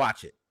 We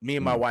watch it. Me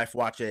and my wife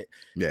watch it.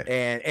 Yeah.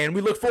 And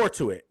we look forward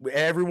to it.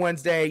 Every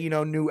Wednesday,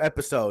 new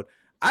episode.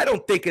 I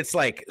don't think it's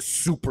like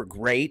super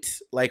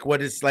great. Like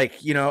what is like,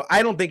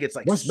 I don't think it's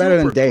like what's better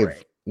than Dave?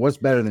 Great. What's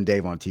better than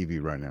Dave on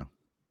TV right now?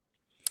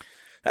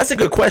 That's a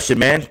good question,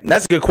 man.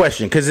 That's a good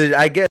question. Because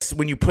I guess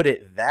when you put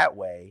it that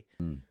way,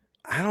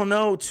 I don't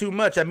know too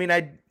much. I mean,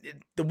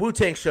 the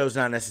Wu-Tang show's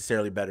not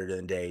necessarily better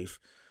than Dave.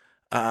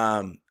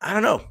 I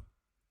don't know.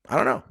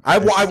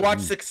 I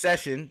watched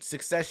Succession.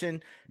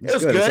 It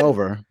was good. It's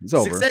over.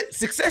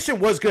 Succession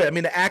was good. I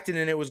mean, the acting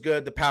in it was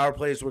good. The power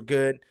plays were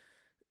good.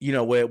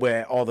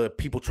 Where all the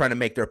people trying to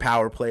make their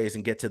power plays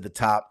and get to the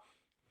top.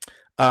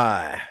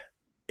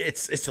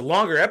 It's a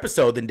longer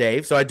episode than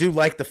Dave, so I do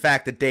like the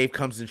fact that Dave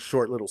comes in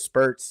short little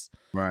spurts.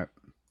 Right.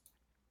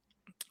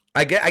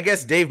 I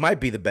guess Dave might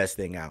be the best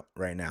thing out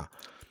right now.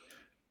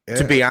 Yeah.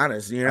 To be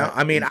honest,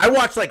 I mean, I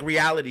watch like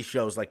reality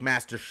shows like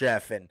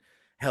MasterChef and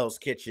Hell's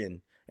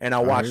Kitchen, and I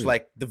watch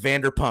like the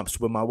Vanderpumps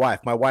with my wife.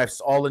 My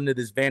wife's all into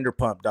this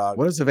Vanderpump, dog.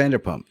 What is a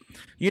Vanderpump?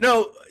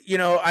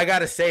 I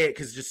gotta say it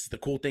because it's just the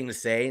cool thing to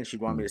say, and she'd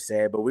want me to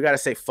say it, but we gotta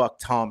say fuck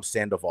Tom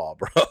Sandoval,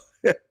 bro.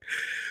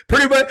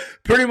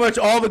 pretty much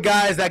all the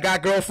guys that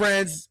got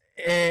girlfriends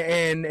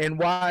and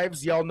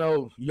wives, y'all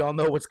know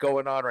what's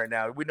going on right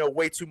now. We know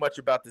way too much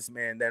about this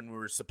man than we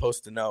were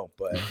supposed to know,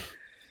 but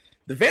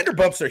the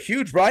Vanderpumps are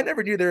huge, bro. I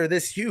never knew they were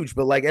this huge,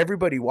 but like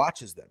everybody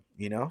watches them,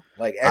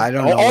 Like I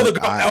don't know all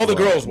the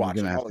girls watch.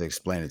 You're gonna have to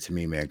explain it to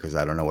me, man, because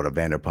I don't know what a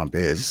Vanderpump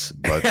is.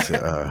 But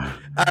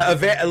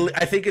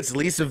I think it's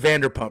Lisa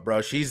Vanderpump, bro.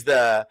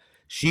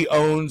 She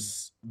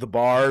owns the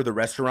bar, the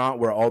restaurant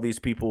where all these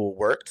people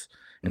worked.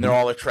 And they're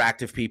all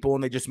attractive people,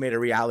 and they just made a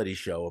reality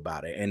show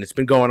about it, and it's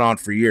been going on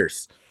for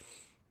years.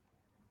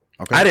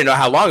 Okay, I didn't know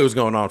how long it was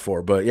going on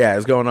for, but yeah,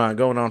 it's going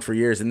on for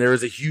years, and there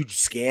was a huge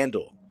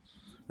scandal,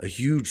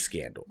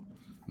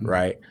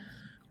 right?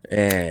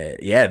 And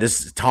yeah,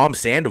 this is Tom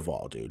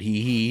Sandoval, dude.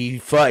 He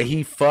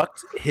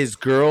fucked his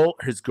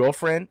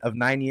girlfriend of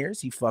 9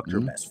 years. He fucked her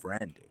best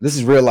friend. Dude. This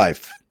is real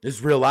life.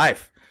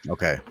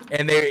 Okay,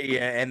 and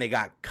they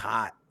got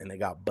caught and they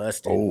got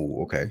busted.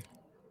 Oh, okay.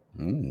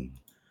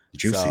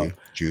 Juicy.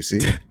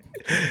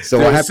 So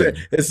what happened?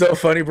 It's so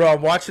funny, bro.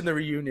 I'm watching the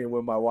reunion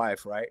with my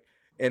wife, right?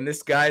 And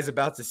this guy's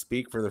about to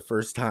speak for the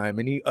first time,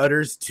 and he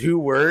utters 2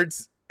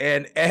 words,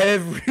 and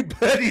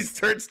everybody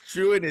starts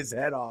chewing his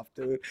head off,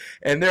 dude.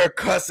 And they're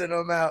cussing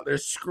him out. They're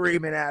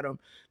screaming at him.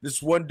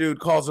 This one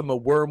dude calls him a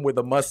worm with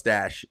a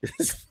mustache.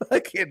 It's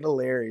fucking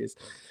hilarious.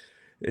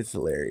 It's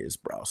hilarious,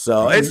 bro.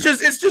 So it's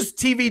just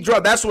TV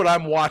drama. That's what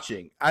I'm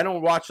watching. I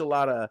don't watch a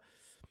lot of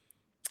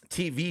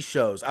TV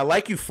shows. I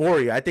like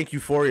Euphoria. I think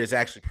Euphoria is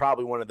actually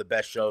probably one of the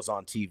best shows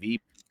on TV.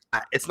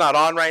 It's not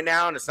on right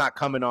now, and it's not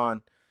coming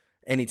on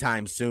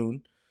anytime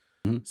soon.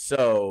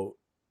 So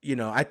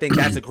I think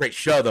that's a great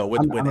show though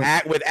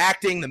with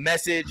acting, the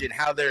message, and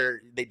how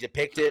they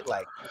depict it,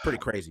 like pretty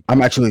crazy.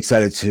 I'm actually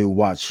excited to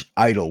watch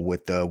Idol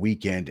with The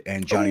Weeknd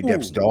and Johnny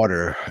Depp's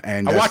daughter,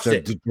 and I watched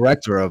the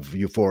director of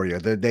Euphoria.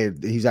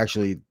 He's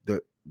actually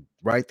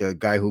the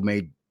guy who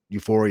made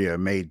Euphoria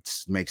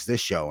makes this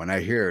show, and I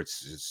hear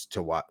it's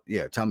to watch.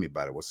 Yeah, tell me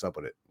about it. What's up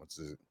with it?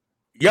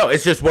 Yo,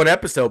 it's just one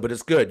episode, but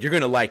it's good. You're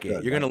gonna like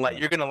it.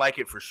 You're gonna like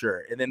it for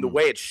sure. And then the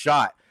way it's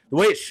shot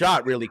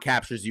really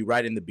captures you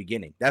right in the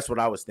beginning. That's what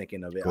I was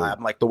thinking of it. Cool.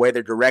 I'm like the way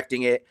they're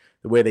directing it,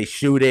 the way they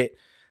shoot it.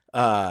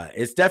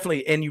 It's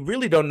definitely, and you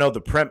really don't know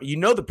the premise. You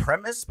know the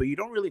premise, but you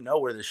don't really know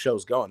where the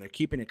show's going. They're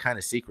keeping it kind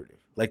of secretive.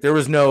 Like there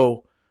was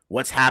no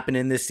what's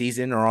happening this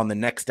season or on the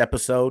next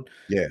episode.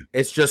 Yeah,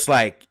 it's just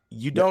like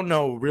you don't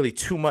know really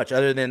too much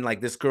other than like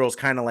this girl's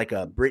kind of like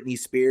a Britney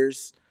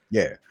Spears.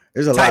 Yeah,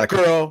 there's a lot of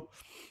girl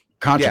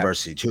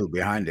controversy too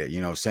behind it.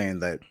 Saying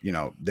that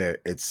there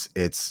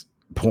it's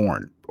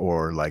porn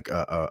or like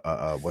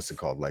what's it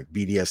called, like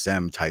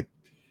BDSM type.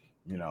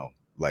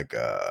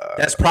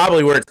 That's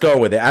probably where it's going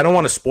with it. I don't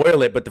want to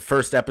spoil it, but the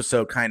first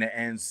episode kind of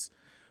ends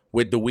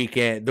with The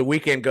Weeknd. The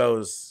Weeknd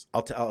goes,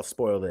 I'll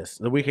spoil this.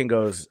 The Weeknd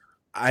goes,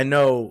 I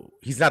know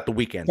he's not The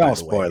Weeknd, by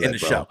the way, in the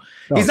show.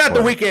 He's not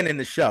The Weeknd in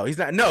the show. He's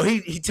not. No,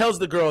 he tells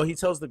the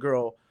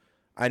girl,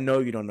 I know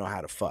you don't know how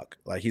to fuck.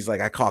 Like he's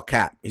like, I call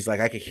cap. He's like,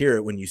 I can hear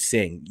it when you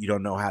sing. You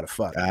don't know how to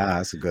fuck.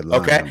 That's a good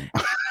line. Okay.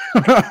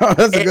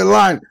 That's a good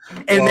line.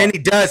 And then he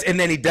does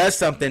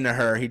something to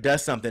her.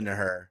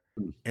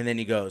 And then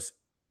he goes,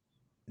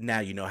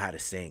 now you know how to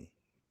sing.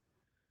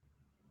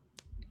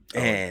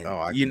 And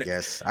I can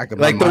guess. I can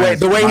like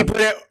the way he put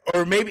it,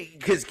 or maybe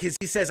because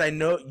he says, I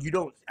know you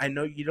don't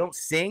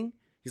sing.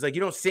 He's like,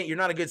 you don't sing. You're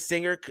not a good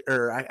singer,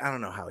 or I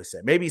don't know how he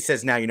said. Maybe he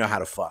says, now you know how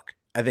to fuck.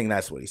 I think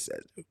that's what he says.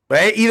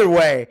 But either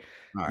way,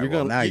 you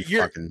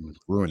fucking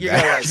ruined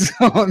that.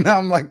 So now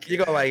I'm like,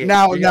 you're gonna like it.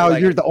 Now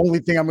you're the only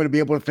thing I'm gonna be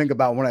able to think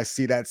about when I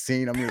see that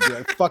scene. I'm gonna be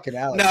like, fucking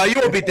Alex. No, you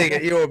won't be thinking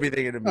of me. You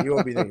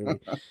won't be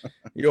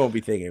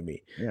thinking of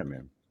me. Yeah,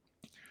 man.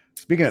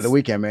 Speaking of The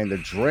Weeknd, man, the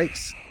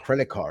Drake's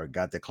credit card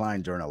got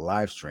declined during a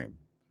live stream.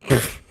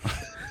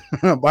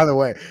 By the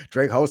way,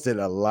 Drake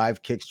hosted a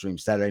live kick stream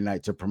Saturday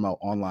night to promote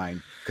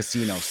online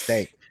casino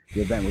stake.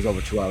 The event was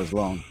over 2 hours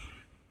long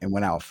and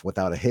went out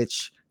without a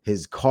hitch.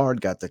 His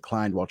card got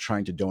declined while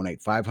trying to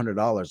donate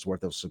 $500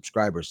 worth of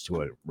subscribers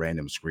to a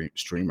random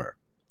streamer.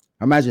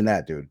 Imagine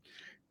that, dude.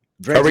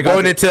 Are we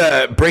going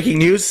into breaking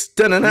news?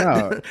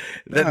 No.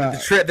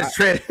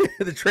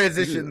 The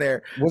transition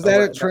there. Was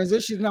that a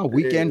transition? No,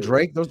 Weeknd,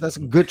 Drake. That's a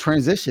good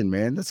transition,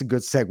 man. That's a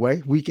good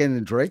segue. Weeknd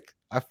and Drake.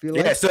 I feel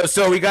like. Yeah.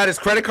 So we got his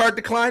credit card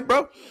declined,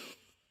 bro.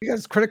 He got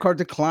his credit card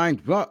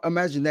declined. Well,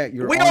 imagine that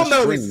we all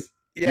know this.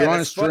 Yeah, you're on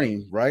a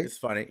stream, right? It's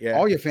funny. Yeah.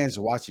 All your fans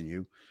are watching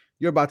you.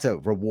 You're about to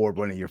reward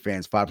one of your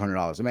fans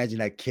 $500. Imagine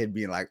that kid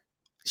being like,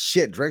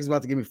 "Shit, Drake's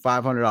about to give me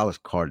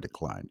 $500. Card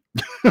declined.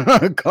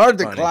 Card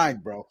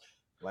declined, bro."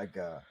 Like,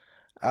 yeah,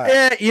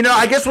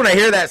 I guess when I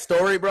hear that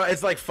story, bro,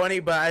 it's like funny,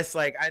 but it's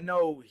like I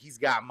know he's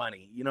got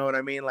money. You know what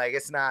I mean? Like,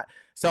 it's not.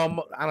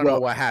 So I don't know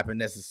what happened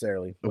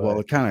necessarily. But. Well,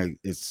 it kind of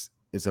it's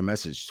a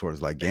message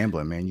towards like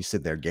gambling, man. You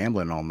sit there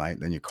gambling all night,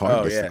 then your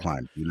card gets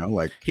declined.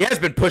 Like he has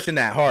been pushing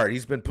that hard.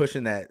 He's been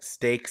pushing that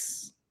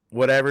stakes,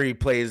 whatever he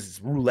plays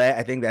roulette.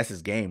 I think that's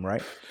his game,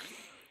 right?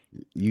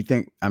 You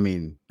think? I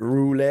mean,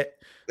 roulette.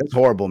 That's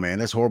horrible, man.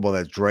 That's horrible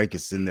that Drake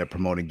is in there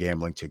promoting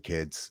gambling to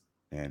kids,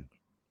 and.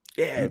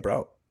 Yeah,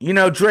 bro.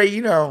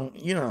 Drake,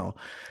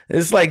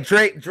 it's like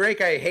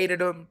Drake, I hated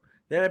him.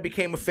 Then I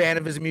became a fan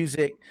of his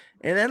music.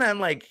 And then I'm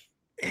like,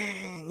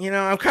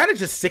 I'm kind of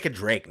just sick of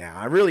Drake now.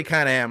 I really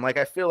kind of am. Like,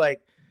 I feel like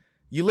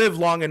you live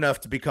long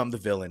enough to become the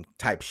villain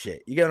type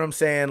shit. You get what I'm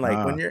saying?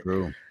 Like when you're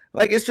true.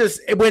 Like, it's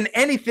just when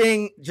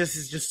anything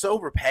is just so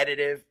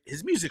repetitive.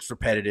 His music's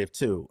repetitive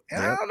too.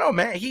 And I don't know,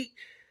 man.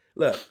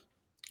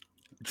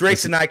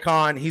 Drake's an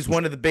icon. He's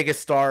one of the biggest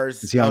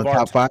stars. Is he on the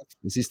top 5?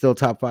 Is he still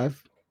top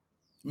 5?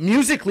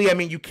 Musically, I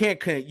mean, you can't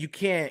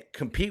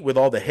compete with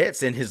all the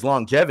hits and his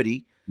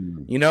longevity.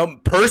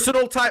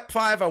 Personal top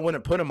 5, I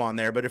wouldn't put him on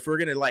there. But if we're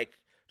gonna like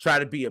try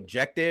to be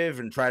objective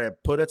and try to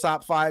put a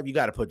top 5, you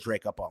got to put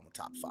Drake up on the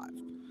top 5,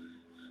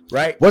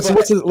 right? What's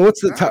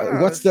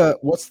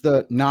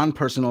the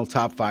non-personal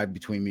top 5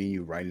 between me and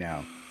you right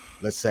now?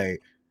 Let's say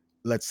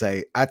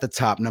at the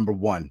top, number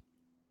 1.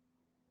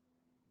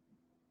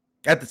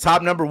 At the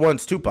top, number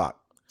 1's Tupac.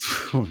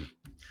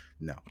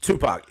 No,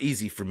 Tupac,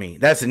 easy for me.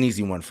 That's an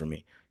easy one for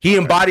me. He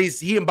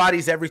embodies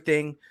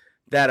everything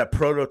that a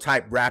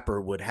prototype rapper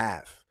would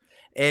have,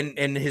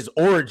 and his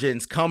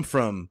origins come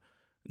from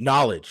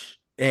knowledge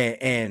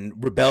and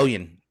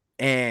rebellion.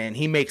 And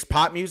he makes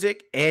pop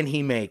music, and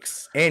he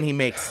makes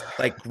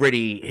like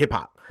gritty hip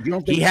hop.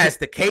 He has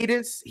the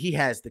cadence. He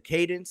has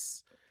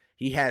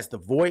the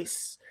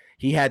voice.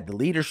 He had the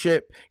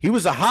leadership. He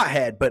was a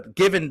hothead, but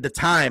given the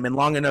time and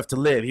long enough to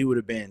live, he would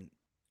have been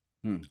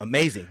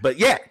amazing. But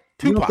yeah.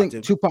 Tupac, you don't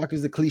think Tupac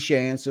is the cliche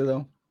answer,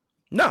 though?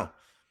 No.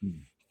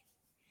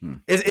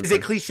 Is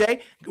it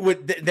cliche?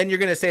 Then you're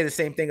going to say the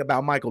same thing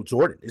about Michael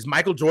Jordan. Is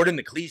Michael Jordan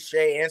the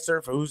cliche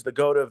answer for who's the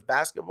GOAT of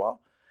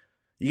basketball?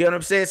 You get what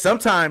I'm saying?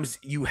 Sometimes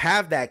you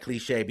have that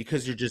cliche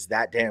because you're just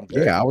that damn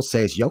good. Yeah, I would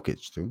say it's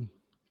Jokic too.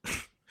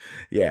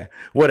 Yeah,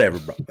 whatever,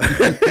 bro.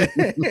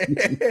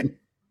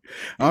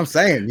 I'm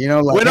saying, you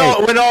know, like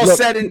when all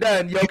said and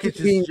done,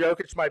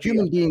 Jokic might be.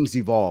 Human beings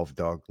evolve,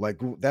 dog. Like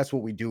that's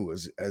what we do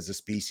as a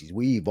species.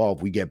 We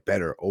evolve, we get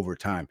better over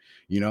time,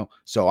 you know.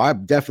 So I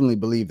definitely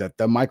believe that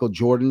the Michael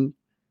Jordan,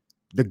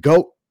 the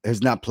GOAT,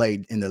 has not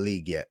played in the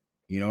league yet.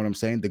 You know what I'm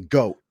saying? The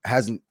GOAT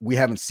we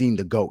haven't seen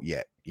the GOAT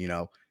yet, you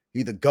know.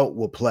 The GOAT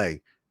will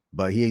play,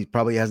 but he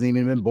probably hasn't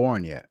even been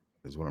born yet,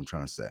 is what I'm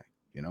trying to say,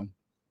 you know.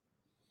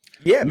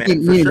 Yeah,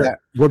 man, for sure.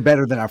 We're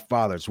better than our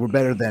fathers. We're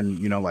better than,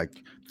 you know, like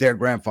their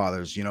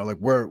grandfathers, you know, like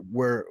we're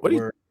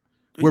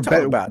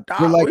better about.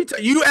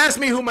 You asked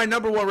me who my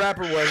number one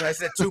rapper was, and I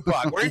said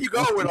Tupac. Where are you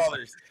going with all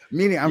this?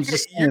 Meaning,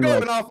 you're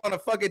going off on a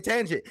fucking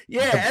tangent.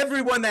 Yeah,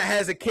 everyone that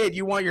has a kid,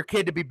 you want your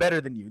kid to be better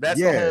than you.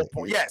 That's the whole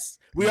point. Yes,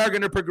 we are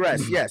going to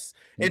progress. Yes,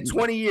 in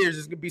 20 years,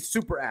 it's going to be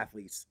super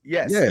athletes.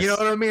 Yes, you know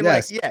what I mean?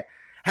 Yes. Like,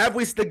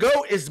 the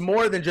GOAT is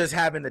more than just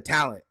having the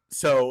talent.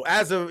 So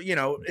as of, you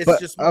know, it's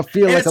just, I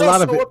feel like a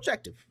lot of it,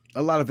 objective.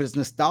 A lot of it is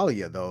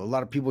nostalgia, though. A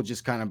lot of people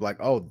just kind of like,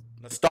 oh,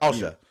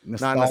 nostalgia.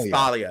 Not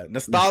nostalgia.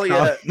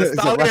 Nostalgia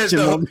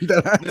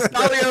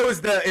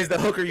is the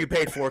hooker you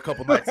paid for a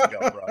couple nights ago,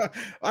 bro.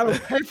 I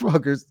don't pay for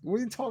hookers. What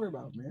are you talking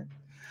about, man?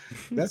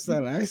 That's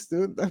not nice,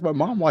 dude. That's my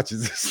mom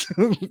watches this.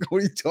 What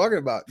are you talking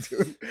about,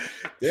 dude?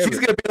 She's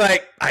gonna be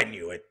like, I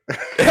knew it.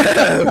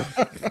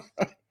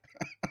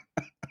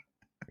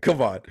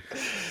 Come on.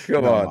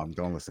 Mom,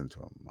 don't listen to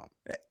him, Mom.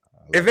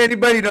 If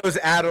anybody knows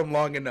Adam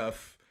long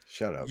enough,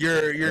 shut up.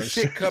 Your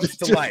shit comes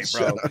to light,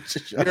 bro.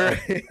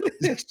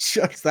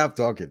 Stop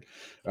talking.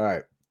 All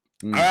right.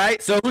 All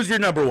right. So who's your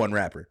number one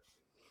rapper?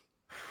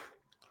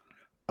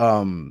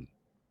 All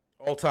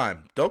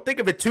time. Don't think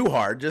of it too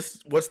hard.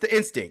 Just what's the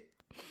instinct?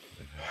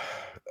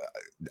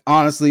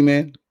 Honestly,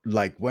 man,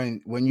 like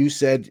when you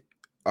said,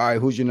 all right,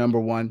 who's your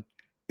number one?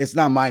 It's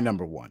not my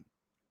number one,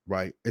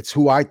 right? It's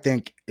who I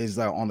think is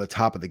on the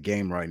top of the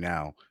game right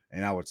now.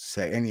 And I would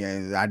say,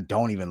 and I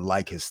don't even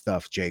like his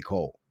stuff, J.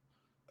 Cole.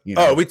 You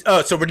know?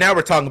 So we're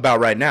talking about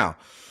right now.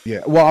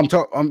 Yeah. Well, I'm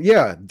talking.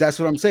 Yeah, that's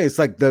what I'm saying. It's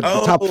like the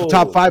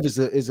top five is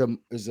a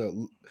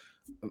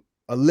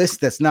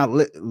list that's not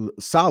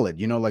solid.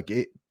 You know, like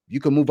you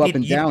can move up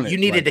and down. You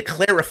needed to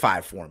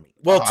clarify for me.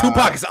 Well,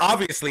 Tupac is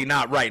obviously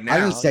not right now. I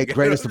didn't say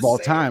greatest of all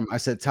time. I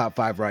said top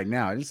five right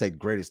now. I didn't say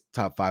greatest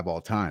top five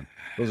all time.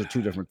 Those are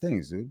two different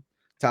things, dude.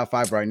 Top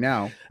five right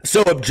now.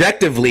 So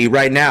objectively,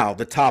 right now,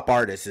 the top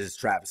artist is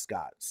Travis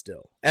Scott.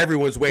 Still,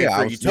 everyone's waiting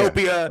for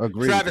Utopia.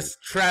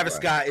 Travis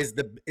Scott is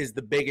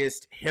the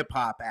biggest hip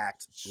hop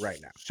act right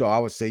now. So I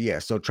would say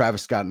So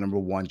Travis Scott number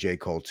one, J.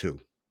 Cole two.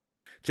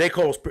 J.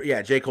 Cole's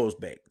big.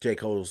 J.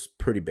 Cole's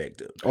pretty big,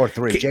 dude. Or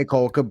three. J.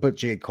 Cole could put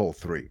J. Cole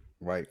three,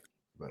 right?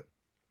 But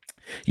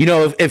you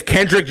know, if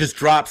Kendrick just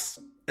drops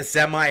a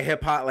semi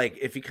hip hop, like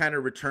if he kind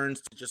of returns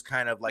to just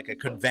kind of like a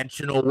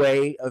conventional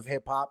way of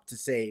hip hop, to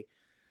say.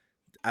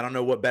 I don't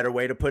know what better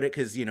way to put it,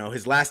 because, you know,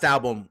 his last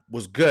album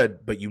was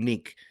good, but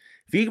unique.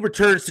 If he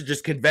returns to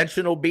just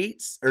conventional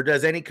beats or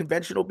does any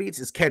conventional beats,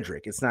 it's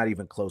Kendrick. It's not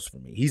even close for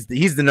me. He's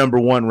the number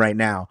one right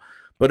now.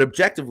 But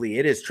objectively,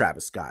 it is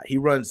Travis Scott. He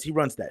runs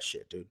that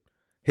shit, dude.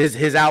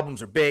 His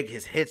albums are big.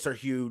 His hits are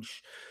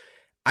huge.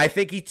 I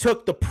think he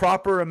took the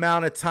proper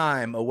amount of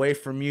time away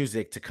from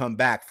music to come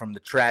back from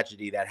the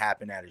tragedy that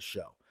happened at his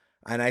show.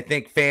 And I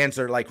think fans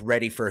are like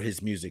ready for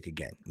his music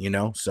again, you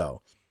know?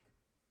 So,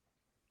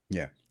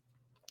 yeah.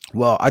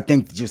 Well, I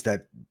think just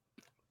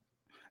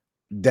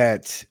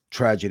that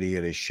tragedy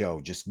at his show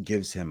just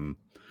gives him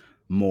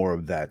more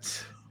of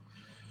that.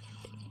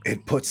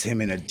 It puts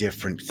him in a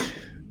different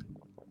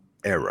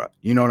era.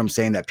 You know what I'm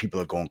saying? That people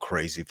are going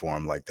crazy for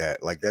him like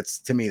that. Like that's,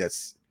 to me,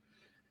 that's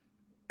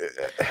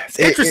it's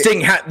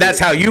interesting. That's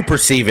how you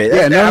perceive it.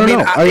 Yeah, no.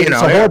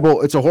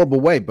 It's a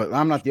horrible way, but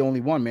I'm not the only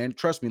one, man.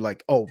 Trust me.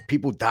 Like,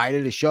 people died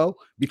at a show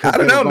because I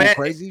don't know, man.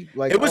 Crazy.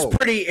 Like, it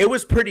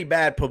was pretty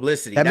bad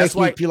publicity. That makes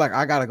me feel like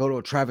I gotta go to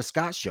a Travis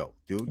Scott show,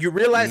 dude. You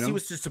realize he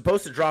was just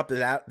supposed to drop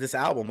this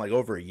album like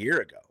over a year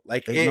ago.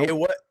 Like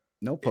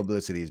no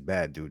publicity is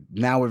bad, dude.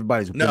 Now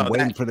everybody's been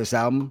waiting for this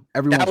album.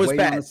 Everyone's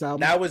waiting on this album.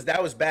 That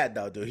was bad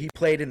though, dude. He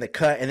played in the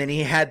cut, and then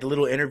he had the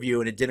little interview,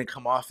 and it didn't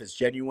come off as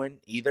genuine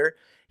either.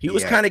 He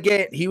was kind of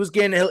getting hit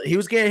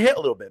a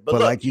little bit, but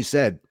look, like you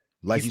said,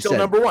 he's still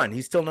number one.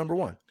 He's still number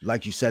one.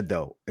 Like you said,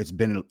 though, it's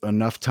been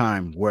enough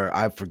time where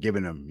I've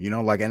forgiven him. You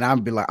know, like, and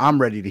I'm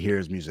ready to hear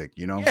his music.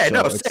 You know,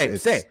 yeah, same.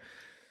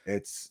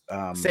 It's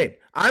same.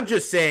 I'm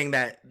just saying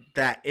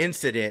that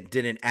incident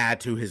didn't add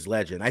to his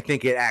legend. I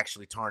think it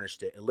actually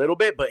tarnished it a little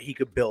bit, but he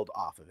could build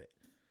off of it.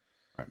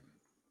 Right.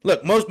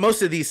 Look,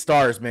 most of these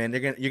stars, man,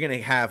 you're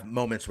gonna have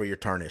moments where you're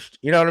tarnished.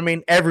 You know what I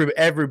mean?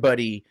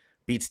 Everybody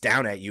beats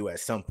down at you at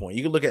some point.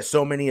 You can look at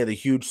so many of the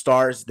huge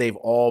stars; they've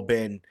all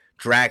been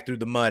dragged through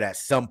the mud at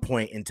some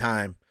point in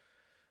time.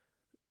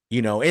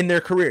 You know, in their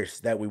careers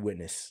that we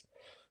witness.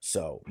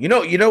 So you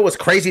know what's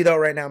crazy though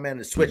right now, man?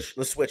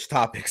 Let's switch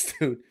topics,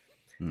 dude.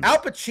 Al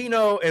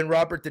Pacino and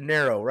Robert De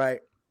Niro,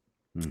 right?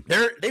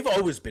 They've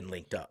always been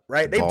linked up,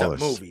 right? They've done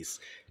movies.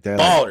 They're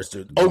ballers,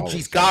 dude.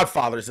 OG's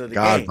Godfathers of the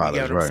game. You know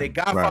what I'm saying?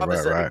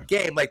 Godfathers of the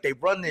game. Like they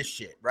run this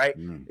shit, right?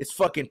 It's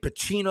fucking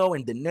Pacino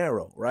and De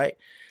Niro, right?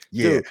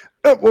 Yeah.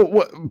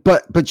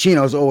 But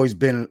Pacino's always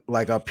been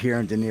like up here,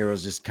 and De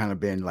Niro's just kind of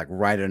been like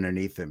right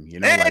underneath him, you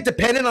know. Like,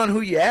 depending on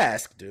who you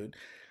ask, dude.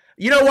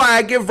 You know why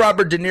I give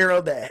Robert De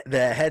Niro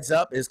the heads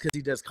up is because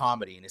he does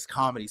comedy, and his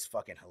comedy's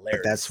fucking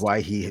hilarious. But that's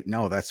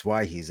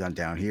why he's on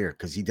down here,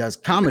 because he does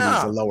comedy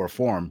is a lower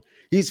form.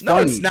 He's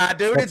funny. No, it's not,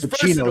 dude. It's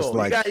versatile.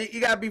 Like,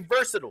 you gotta be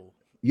versatile.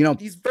 You know,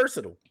 he's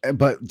versatile.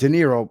 But De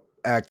Niro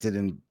acted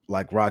in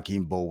like Rocky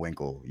and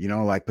Bullwinkle. You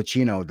know, like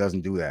Pacino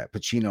doesn't do that.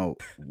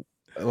 Pacino,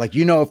 like,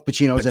 you know, if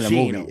Pacino's in a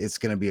movie, it's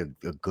gonna be a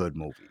good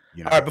movie.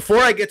 You know? All right. Before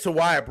I get to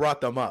why I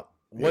brought them up,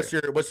 what's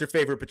your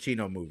favorite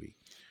Pacino movie?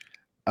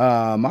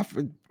 Donnie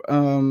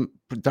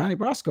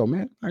Brasco,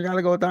 man. I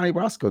gotta go with Donnie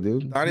Brasco,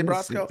 dude. Donnie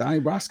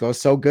Brasco is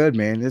so good,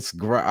 man. It's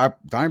great.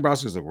 Donnie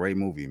Brasco is a great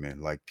movie,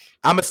 man. Like,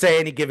 I'm gonna say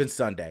Any Given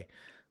Sunday.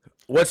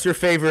 What's your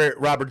favorite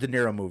Robert De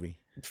Niro movie?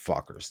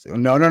 Fuckers.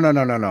 No.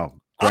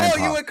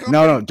 Grandpa.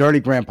 No, Dirty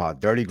Grandpa,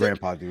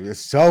 dude. It's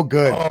so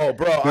good. Oh,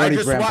 bro, I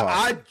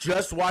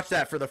just watched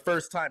that for the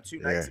first time 2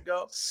 nights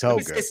ago. So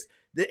good.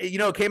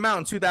 It came out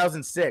in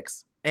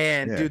 2006.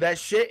 And dude, that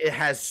shit, it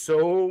has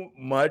so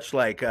much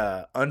like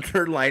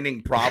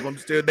underlining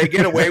problems, dude. They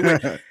get away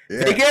with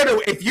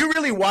if you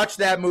really watch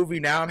that movie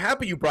now, I'm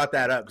happy you brought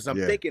that up because I'm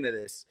thinking of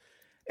this.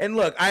 And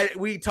look,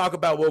 we talk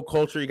about woke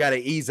culture, you got to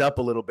ease up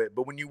a little bit.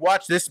 But when you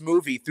watch this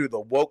movie through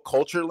the woke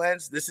culture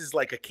lens, this is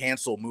like a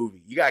cancel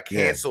movie. You got to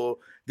cancel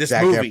this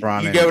Zac movie.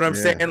 Efron, you get what I'm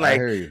saying? Like,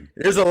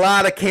 there's a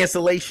lot of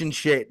cancellation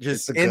shit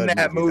just in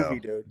that movie,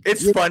 dude.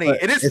 It's funny.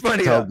 It is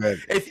funny. So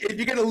if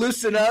you're going to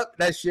loosen up,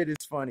 that shit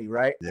is funny,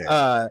 right?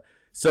 Yeah.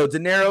 So De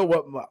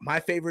Niro,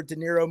 my favorite De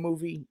Niro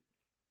movie?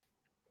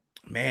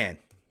 Man.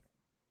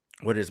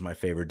 What is my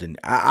favorite?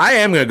 I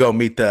am gonna go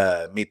meet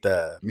the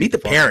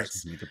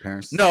parents. Meet the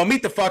parents. No,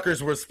 Meet the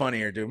Fuckers was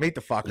funnier, dude. Meet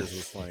the Fuckers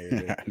was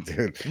funnier,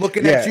 dude.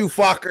 Looking at you,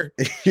 fucker.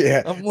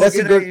 Yeah,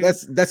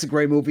 that's a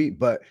great movie,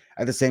 but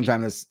at the same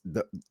time,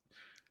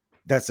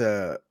 that's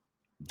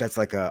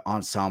like a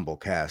ensemble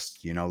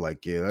cast. You know,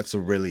 like that's a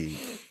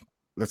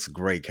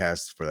great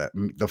cast for that.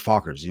 The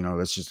Fockers, you know,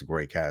 that's just a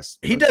great cast.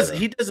 He does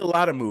a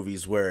lot of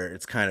movies where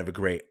it's kind of a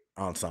great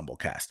ensemble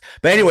cast.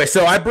 But anyway,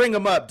 so I bring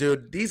them up,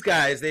 dude. These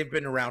guys, they've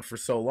been around for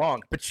so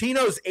long.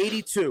 Pacino's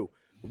 82.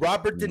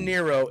 Robert De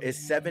Niro is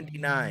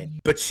 79.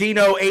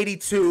 Pacino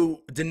 82,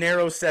 De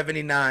Niro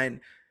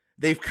 79.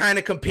 They've kind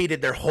of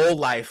competed their whole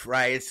life,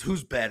 right? It's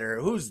who's better,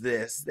 who's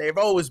this. They've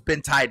always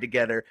been tied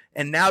together,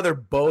 and now they're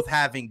both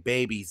having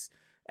babies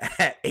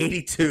at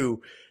 82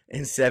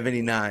 and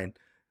 79.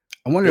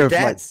 I wonder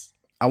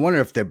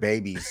if their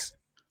babies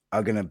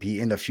are gonna be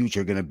in the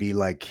future, gonna be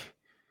like,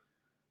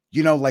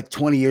 you know, like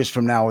 20 years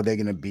from now, are they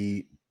going to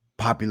be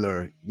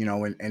popular, you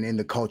know, and in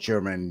the culture,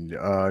 and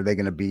are they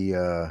going to be,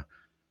 you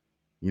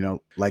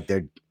know, like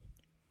they're,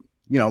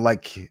 you know,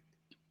 like.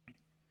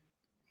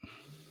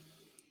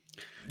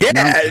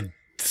 Yeah,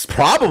 it's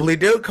probably,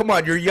 dude. Come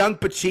on. You're young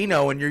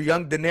Pacino and you're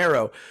young De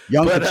Niro.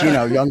 Young De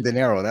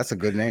Niro. That's a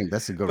good name.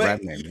 That's a good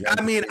rap name.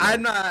 I mean,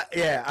 I'm not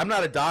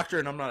a doctor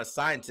and I'm not a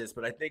scientist,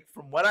 but I think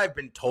from what I've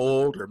been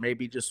told, or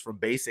maybe just from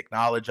basic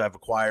knowledge I've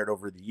acquired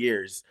over the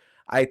years,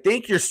 I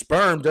think your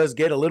sperm does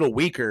get a little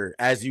weaker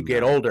as you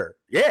get older.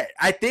 Yeah,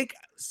 I think,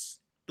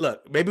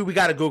 look, maybe we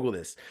got to Google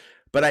this,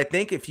 but I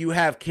think if you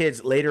have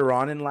kids later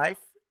on in life,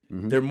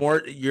 they're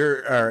more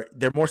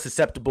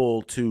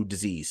susceptible to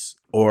disease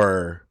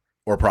or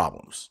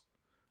problems.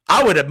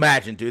 I would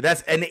imagine, dude.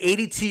 That's an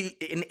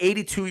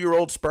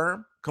 82-year-old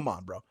sperm. Come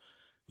on, bro.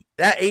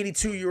 That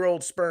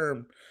 82-year-old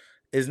sperm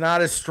is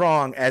not as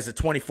strong as a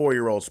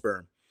 24-year-old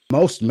sperm.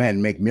 Most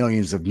men make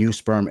millions of new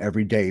sperm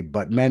every day,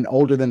 but men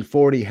older than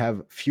 40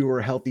 have fewer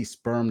healthy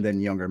sperm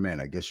than younger men.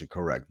 I guess you're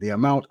correct. The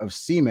amount of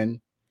semen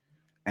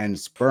and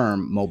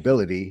sperm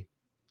mobility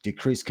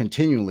decrease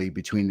continually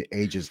between the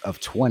ages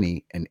of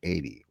 20 and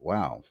 80.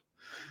 Wow.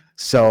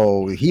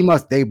 So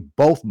they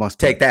both must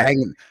take that.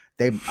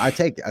 I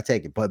take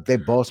it, but they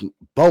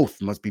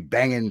both must be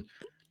banging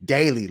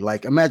daily.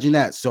 Like, imagine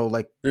that. So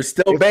like they're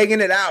still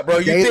banging it out, bro.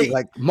 You think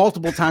like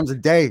multiple times a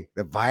day,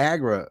 the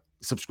Viagra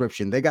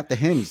subscription, they got the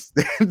hymns.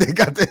 They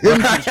got the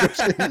hymns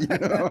subscription, you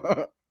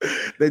know?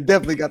 They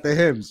definitely got the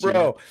hymns, bro. You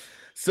know?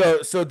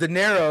 So De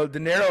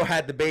Niro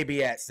had the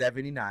baby at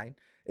 79.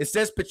 It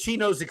says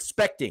Pacino's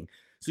expecting.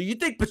 So you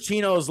think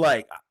Pacino's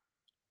like,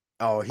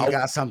 oh, he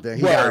got something.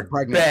 He got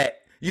pregnant. Bet.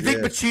 You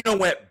think Pacino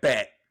went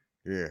bet?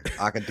 Yeah,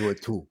 I could do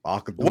it too.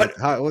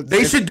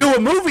 They should do a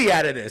movie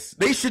out of this.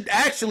 They should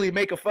actually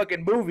make a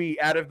fucking movie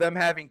out of them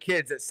having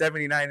kids at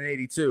 79 and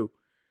 82.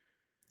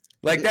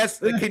 Like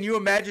can you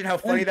imagine how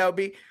funny that would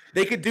be?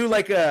 They could do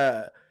like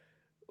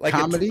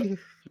comedy.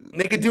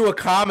 They could do a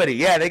comedy.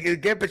 Yeah, they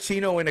could get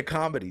Pacino in a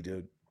comedy,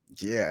 dude.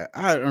 Yeah,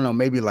 I don't know.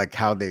 Maybe like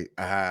how they.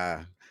 I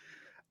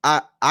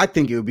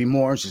think it would be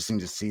more interesting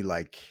to see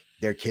like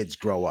their kids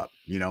grow up,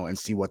 you know, and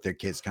see what their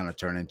kids kind of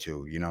turn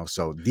into, you know.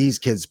 So these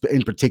kids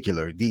in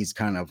particular, these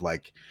kind of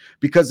like,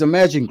 because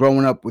imagine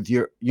growing up with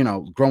your, you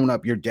know, growing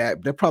up, your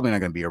dad, they're probably not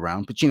going to be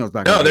around. Pacino's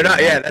not. No, they're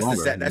not. Yeah, that's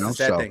the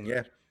sad thing.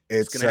 Yeah,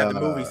 it's gonna have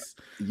the movies.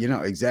 You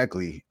know,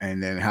 exactly.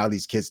 And then how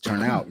these kids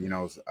turn out, you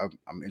know,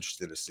 I'm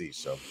interested to see.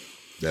 So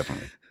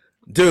definitely,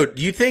 dude.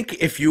 Do you think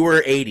if you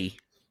were 80,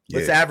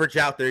 let's average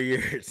out their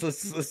years.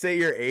 Let's say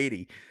you're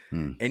 80,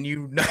 and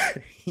you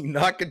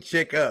knock a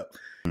chick up,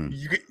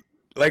 you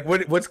like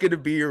what's gonna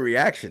be your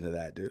reaction to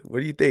that, dude? What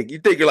do you think? You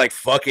think you're like,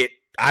 fuck it,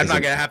 I'm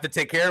not gonna have to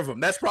take care of them.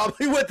 That's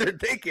probably what they're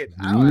thinking.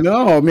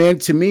 No, man.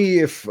 To me,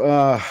 if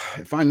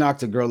I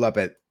knocked a girl up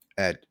at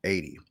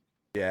 80,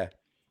 yeah,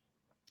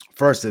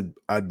 first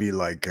I'd be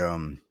like,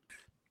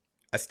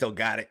 I still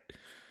got it.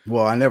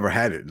 Well, I never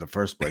had it in the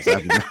first place. I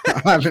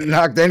haven't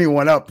knocked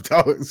anyone up,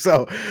 though.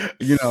 So,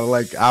 you know,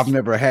 like I've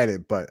never had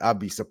it, but I'd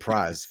be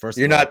surprised. First,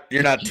 you're not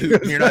tuna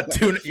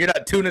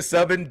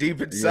subbing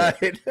deep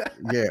inside.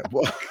 Yeah.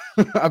 Well,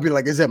 I'd be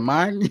like, is it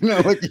mine? You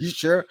know, like, you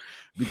sure?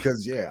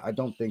 Because I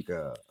don't think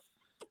I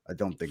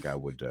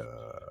would.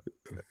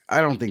 I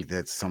don't think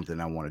that's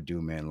something I want to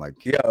do, man.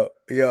 Like, yo,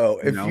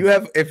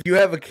 if you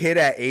have a kid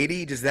at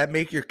 80, does that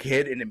make your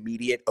kid an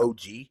immediate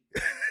OG?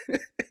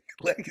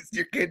 Like, is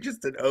your kid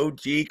just an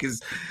OG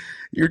because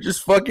you're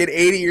just fucking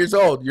 80 years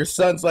old? Your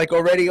son's like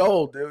already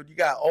old, dude.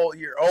 You're old.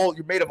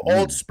 You're made of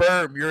old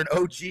sperm. You're an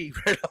OG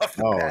right off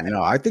the bat.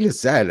 No, I think it's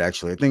sad,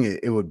 actually. I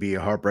think it would be a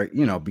heartbreak,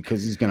 you know,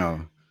 because he's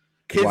gonna.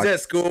 Kids at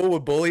school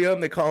would bully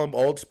him. They call him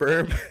old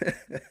sperm.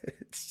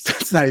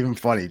 That's not even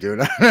funny,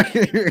 dude. I don't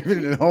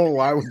even know,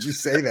 why would you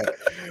say that?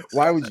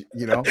 Why would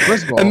you know?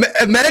 First of all,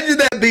 imagine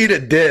that being a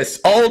diss.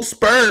 Old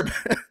sperm.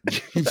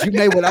 You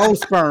made with old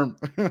sperm.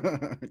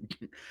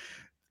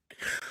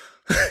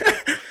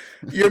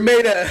 We're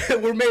made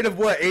of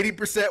what?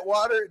 80%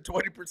 water,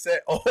 20%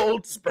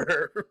 old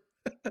sperm.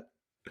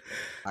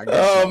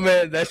 Oh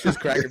man, that's just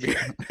cracking me.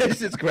 That's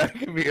just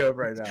cracking me up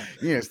right now.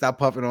 Yeah, stop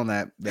puffing on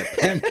that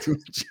pen.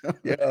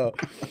 Yo,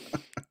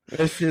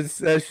 that's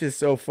just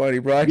so funny,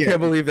 bro. I can't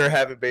believe they're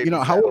having babies. You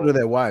know, how old are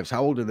their wives?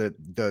 How old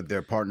are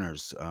their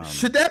partners?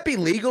 Should that be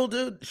legal,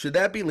 dude? Should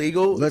that be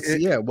legal?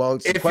 Well,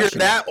 if you're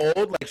that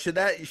old, like,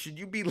 should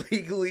you be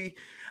legally?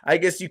 I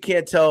guess you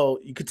can't tell.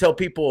 You could tell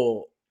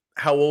people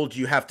how old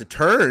you have to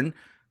turn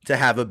to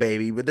have a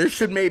baby, but there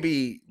should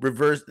maybe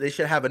reverse. They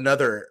should have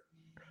another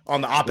on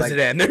the opposite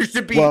end. There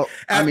should be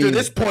after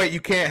this point, you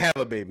can't have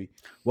a baby.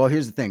 Well,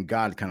 here's the thing: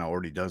 God kind of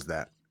already does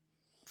that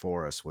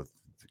for us with,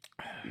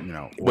 you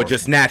know, with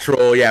just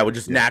natural,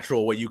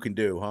 natural what you can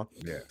do, huh?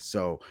 Yeah.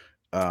 So,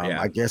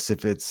 I guess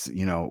if it's,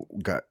 you know,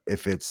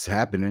 if it's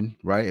happening,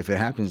 right? If it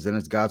happens, then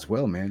it's God's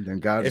will, man. Then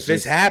God. If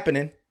it's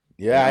happening,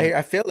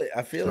 I feel it.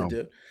 I feel it,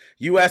 dude.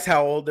 You asked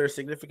how old their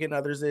significant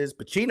others is.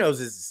 Pacino's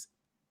is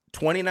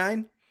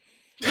 29.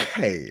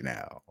 Hey,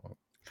 now.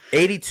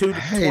 82 to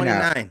 29.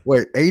 Now.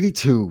 Wait,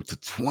 82 to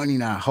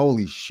 29.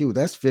 Holy shoot,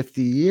 that's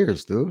 50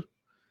 years, dude.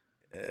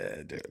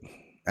 Dude.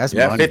 That's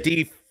money.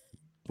 50.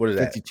 What is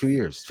 52 that?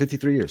 years.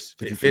 53 years.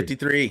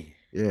 53.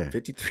 Yeah.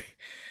 53.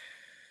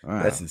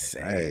 Wow. That's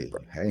insane.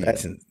 Bro.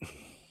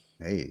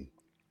 Hey.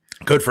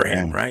 Good for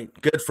him, right?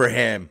 Good for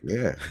him.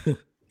 Yeah.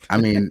 I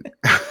mean,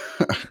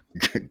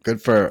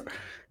 good for,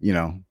 you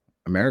know,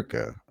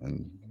 America.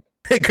 And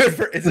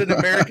it's an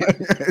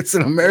American. It's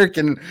an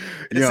American.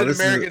 It's an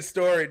American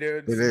story,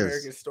 dude. It's an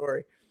American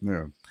story.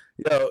 Yeah.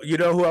 You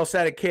know who else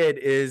had a kid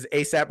is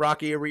ASAP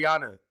Rocky and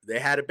Rihanna. They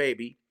had a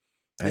baby.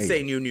 This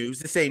ain't new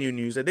news.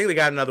 I think they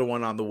got another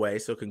one on the way.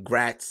 So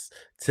congrats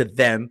to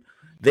them.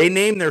 They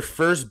named their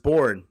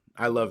firstborn.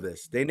 I love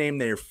this. They named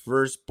their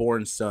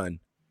firstborn son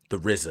the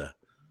RZA.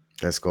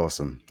 That's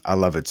awesome. I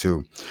love it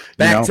too.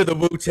 Back to the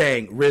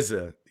Wu-Tang,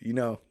 RZA. You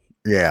know.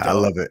 Yeah, I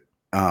love it.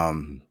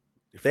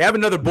 If they have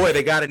another boy,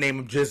 they got to name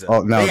him Jizza.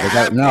 Oh no,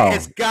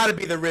 it's got to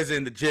be the RZA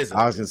and the Jizza.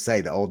 I was gonna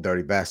say the old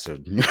dirty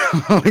bastard.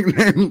 Like,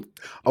 name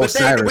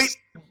Osiris.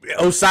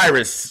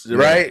 Osiris,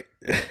 right?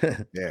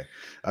 Yeah,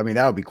 I mean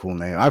that would be a cool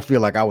name. I feel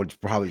like I would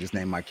probably just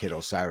name my kid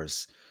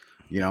Osiris.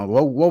 You know,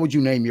 what would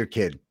you name your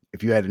kid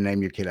if you had to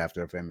name your kid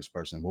after a famous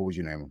person? What would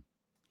you name him?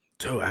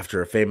 Dude,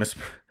 after a famous.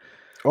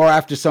 Or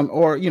after some,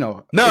 or you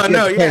know,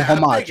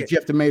 homage. If you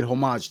have to make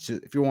homage to,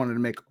 if you wanted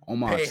to make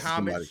homage to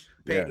somebody,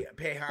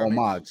 pay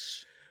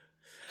homage.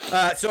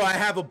 So I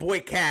have a boy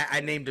cat. I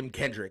named him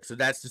Kendrick. So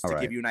that's just to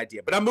give you an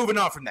idea. But I'm moving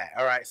on from that.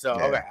 All right. So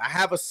I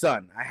have a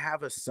son.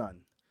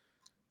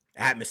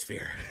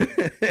 Atmosphere.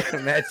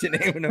 Imagine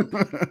naming him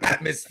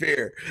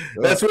Atmosphere.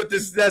 That's what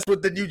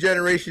the new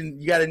generation.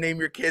 You got to name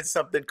your kids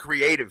something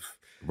creative.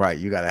 Right,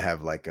 you got to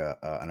have like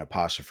an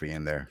apostrophe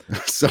in there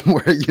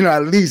somewhere, you know,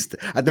 at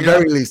the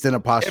very least an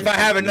apostrophe. If I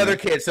have another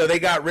kid, so they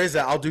got RZA,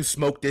 I'll do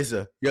Smoke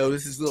Dizza. Yo,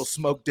 this is little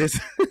Smoke Dizza.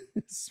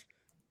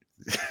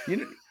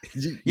 you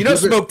know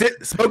Smoke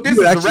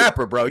Dizza is a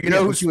rapper, bro. You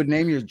know who you would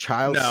name your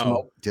child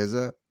Smoke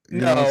Dizza?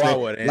 No, I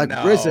wouldn't. Like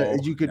RZA,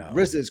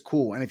 RZA is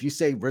cool, and if you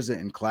say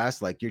RZA in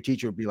class, like your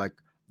teacher would be like,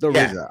 the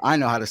RZA. I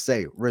know how to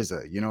say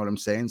RZA. You know what I'm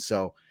saying?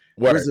 So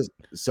RZA,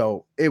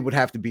 so it would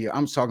have to be.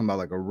 I'm talking about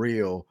like a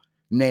real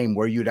name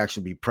where you'd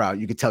actually be proud.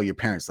 You could tell your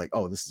parents like,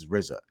 oh, this is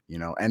RZA, you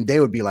know, and they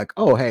would be like,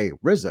 oh, hey,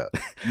 RZA,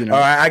 you know.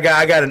 All right,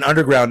 I got an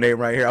underground name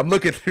right here. I'm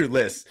looking through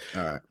lists.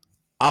 All right.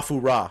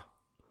 Afu Ra.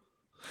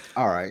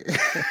 All right.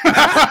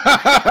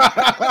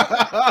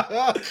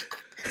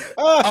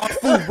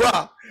 Afu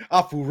Ra.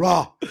 Afu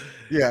Ra.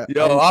 Yeah.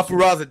 Yo, Afu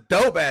Ra's a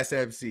dope ass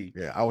MC.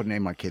 Yeah, I would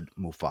name my kid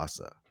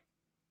Mufasa.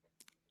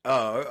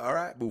 Oh, all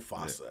right,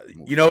 Mufasa.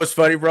 Yeah, You know what's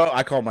funny, bro?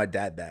 I call my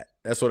dad that.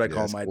 That's what I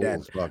call my cool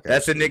dad. fuck,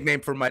 that's a nickname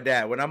for my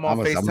dad. When I'm on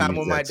FaceTime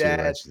with my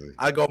dad,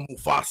 I go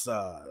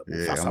Mufasa.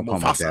 Yeah, I'm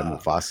calling my dad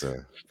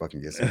Mufasa.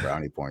 Fucking get some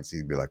brownie points.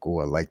 He'd be like, oh,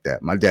 I like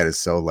that. My dad is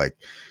so like,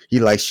 he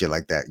likes shit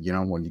like that. You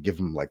know, when you give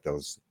him like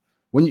those,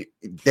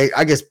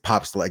 I guess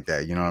pops like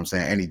that. You know what I'm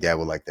saying? Any dad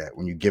would like that.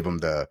 When you give him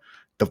the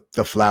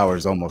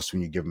flowers almost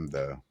when you give him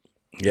the.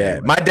 Yeah,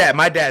 my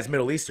dad's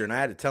Middle Eastern. I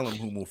had to tell him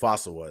who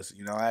Mufasa was.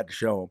 You know, I had to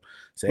show him.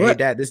 Say, hey,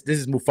 Dad, this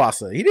is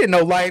Mufasa. He didn't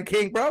know Lion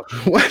King, bro.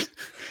 What?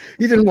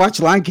 You didn't watch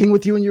Lion King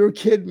with you when you were a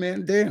kid,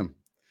 man? Damn.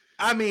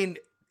 I mean,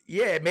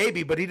 yeah,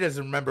 maybe, but he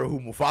doesn't remember who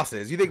Mufasa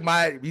is. You think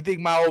my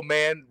old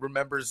man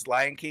remembers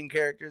Lion King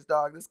characters,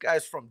 dog? This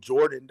guy's from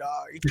Jordan,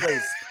 dog. He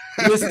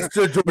listens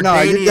to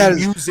Jordanian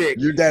music.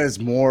 Your dad is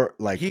more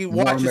like he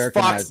watches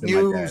Fox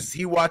News.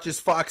 He watches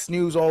Fox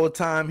News all the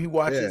time. He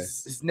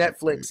watches his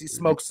Netflix. He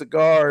smokes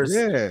cigars.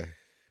 Yeah.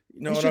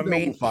 You know what I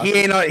mean?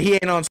 He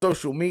ain't on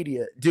social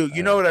media. Dude,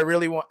 you know what I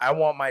really want? I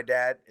want my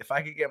dad. If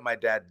I could get my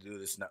dad to do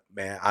this,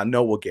 man, I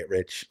know we'll get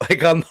rich.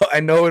 Like I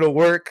know it'll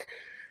work.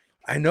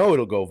 I know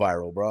it'll go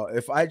viral, bro.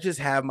 If I just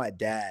have my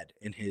dad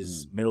in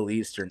his Middle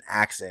Eastern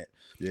accent,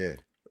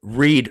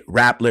 read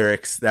rap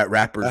lyrics that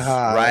rappers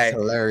write. That's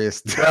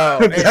hilarious. Bro,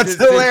 that's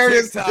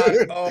hilarious.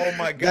 Oh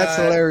my god. That's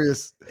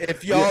hilarious.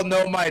 If y'all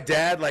know my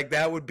dad, like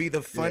that would be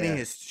the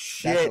funniest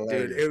shit,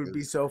 dude. It would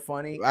be so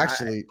funny.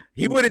 Actually,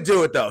 he wouldn't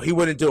do it though. He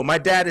wouldn't do it. My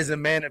dad is a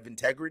man of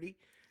integrity.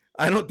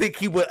 I don't think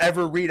he would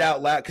ever read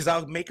out loud because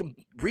I'll make him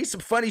read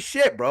some funny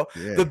shit, bro.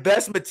 Yeah. The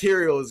best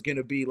material is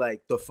gonna be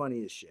like the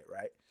funniest shit,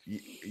 right?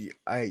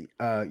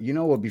 You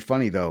know what would be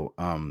funny though?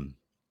 Damn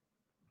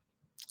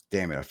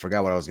it, I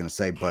forgot what I was gonna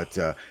say. But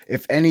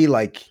if any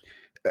like,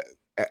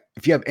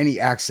 if you have any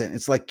accent,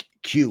 it's like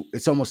cute.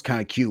 It's almost kind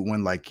of cute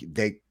when like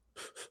they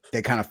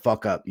kind of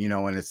fuck up, you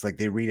know, and it's like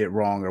they read it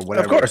wrong or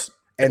whatever. Of course.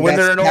 And when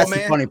they're an old man,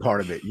 the funny part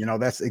of it, you know,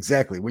 that's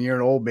exactly when you're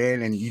an old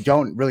man and you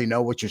don't really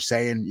know what you're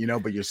saying, you know,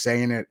 but you're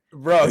saying it.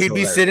 Bro, he'd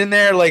be sitting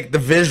there like the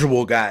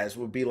visual guys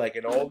would be like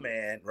an old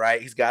man,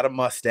 right? He's got a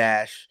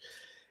mustache.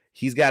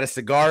 He's got a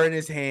cigar in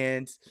his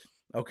hands,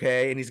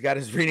 okay? And he's got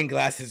his reading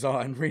glasses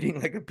on, reading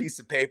like a piece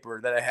of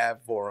paper that I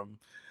have for him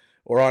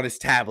or on his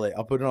tablet.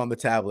 I'll put it on the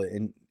tablet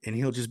and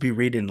he'll just be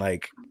reading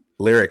like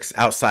lyrics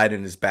outside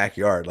in his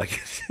backyard. Like,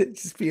 it'd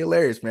just be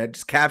hilarious, man.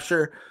 Just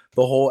capture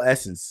the whole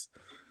essence.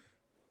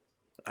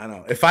 I don't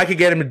know. If I could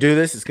get him to do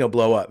this, it's going to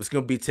blow up. It's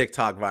going to be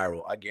TikTok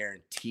viral. I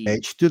guarantee.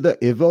 H to the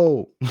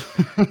Evo.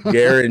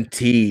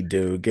 Guaranteed,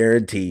 dude.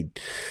 Guaranteed.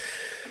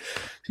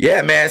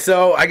 Yeah, man.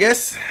 So I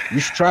guess you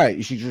should try it.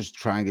 You should just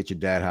try and get your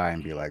dad high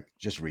and be like,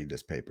 just read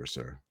this paper,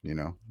 sir. You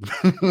know,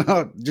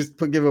 just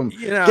give him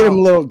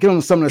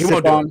something to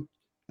sip on.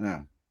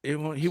 Yeah. He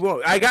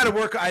won't. I got to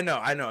work. I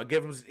know.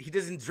 Give him. He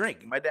doesn't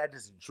drink. My dad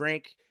doesn't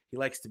drink. He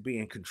likes to be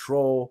in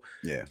control.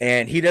 Yeah.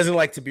 And he doesn't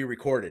like to be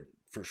recorded.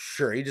 For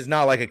sure. He does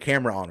not like a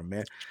camera on him,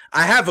 man.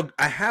 I have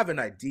an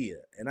idea,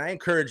 and I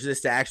encourage this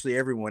to actually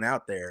everyone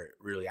out there,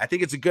 really. I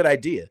think it's a good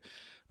idea.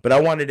 But I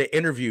wanted to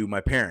interview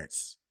my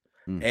parents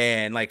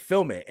and like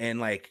film it.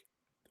 And like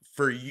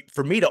for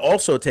me to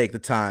also take the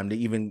time to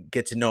even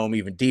get to know them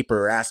even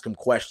deeper or ask them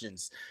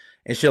questions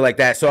and shit like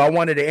that. So I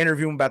wanted to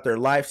interview them about their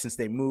life since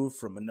they moved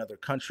from another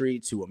country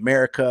to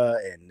America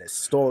and this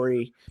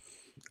story.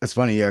 It's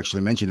funny you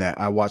actually mentioned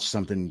that. I watched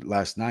something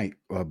last night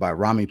by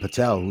Rami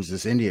Patel, who's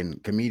this Indian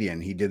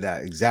comedian. He did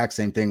that exact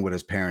same thing with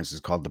his parents.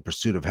 It's called The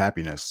Pursuit of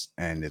Happiness,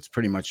 and it's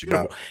pretty much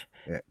about.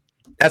 Yeah.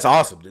 That's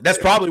awesome. That's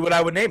probably what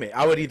I would name it.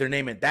 I would either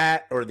name it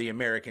that or The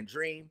American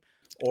Dream,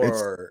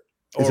 or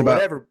about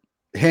whatever.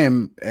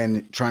 Him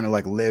and trying to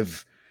like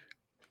live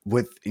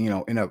with, you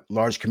know, in a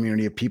large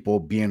community of people,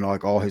 being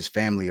like all his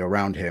family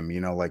around him, you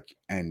know, like,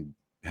 and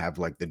have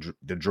like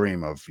the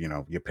dream of, you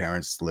know, your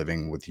parents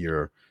living with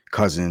your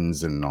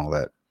cousins and all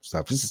that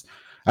stuff. This is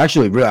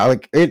actually really, I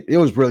like it. It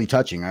was really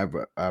touching.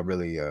 I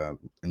really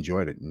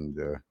enjoyed it, and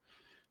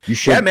you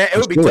should. Yeah, man, it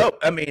would be dope.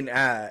 I mean,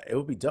 it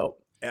would be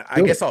dope.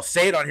 I guess I'll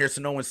say it on here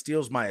so no one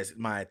steals my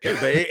thing.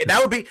 But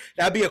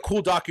that'd be a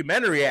cool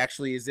documentary.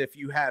 Actually, is if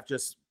you have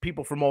just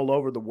people from all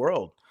over the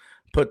world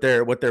put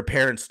what their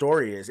parents'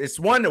 story is. It's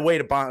one, a way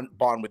to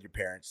bond with your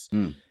parents,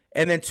 and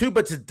then two,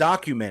 but to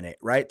document it,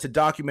 right? To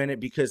document it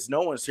because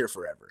no one's here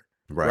forever.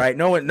 Right.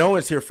 No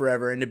one's here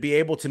forever. And to be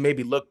able to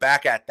maybe look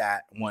back at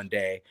that one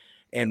day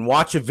and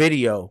watch a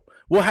video.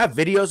 We'll have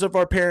videos of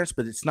our parents,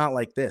 but it's not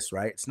like this,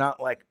 right? It's not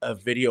like a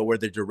video where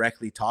they're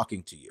directly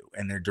talking to you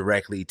and they're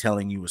directly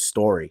telling you a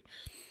story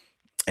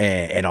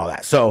and all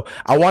that. So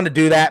I want to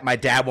do that. My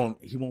dad won't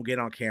get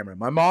on camera.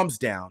 My mom's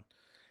down.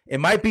 It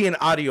might be an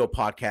audio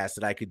podcast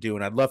that I could do,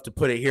 and I'd love to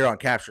put it here on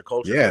Capture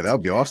Culture. Yeah, that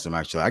would be awesome.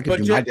 Actually, I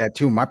could do my dad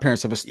too. My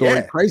parents have a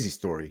story, crazy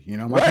story. You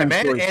know, my parents'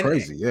 story is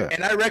crazy. Yeah,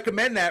 and I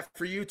recommend that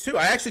for you too.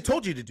 I actually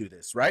told you to do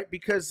this, right?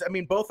 Because I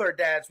mean, both our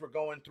dads were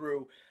going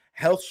through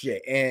health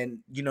shit, and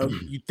you know,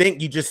 you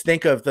just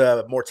think of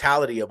the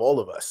mortality of all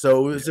of us.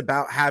 So it was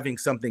about having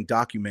something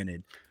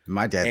documented.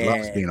 My dad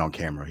loves being on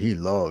camera. He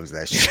loves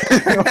that shit.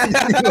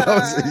 He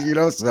loves it, you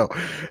know. So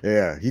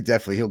yeah,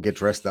 he'll get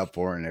dressed up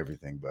for it and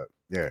everything. But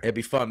yeah, it'd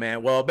be fun,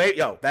 man. Well,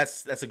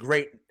 that's a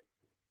great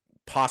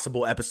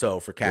possible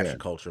episode for Capture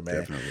Culture, man.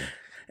 Definitely.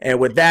 And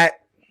with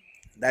that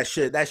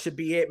should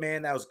be it,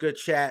 man. That was good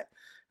chat.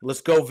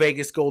 Let's go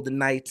Vegas Golden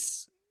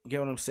Knights. You get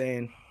what I'm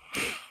saying?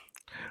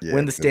 Yeah,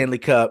 win the Stanley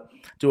Cup.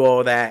 Do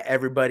all that.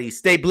 Everybody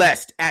stay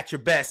blessed, at your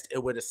best,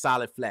 and with a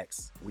solid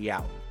flex. We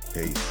out.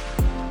 Peace.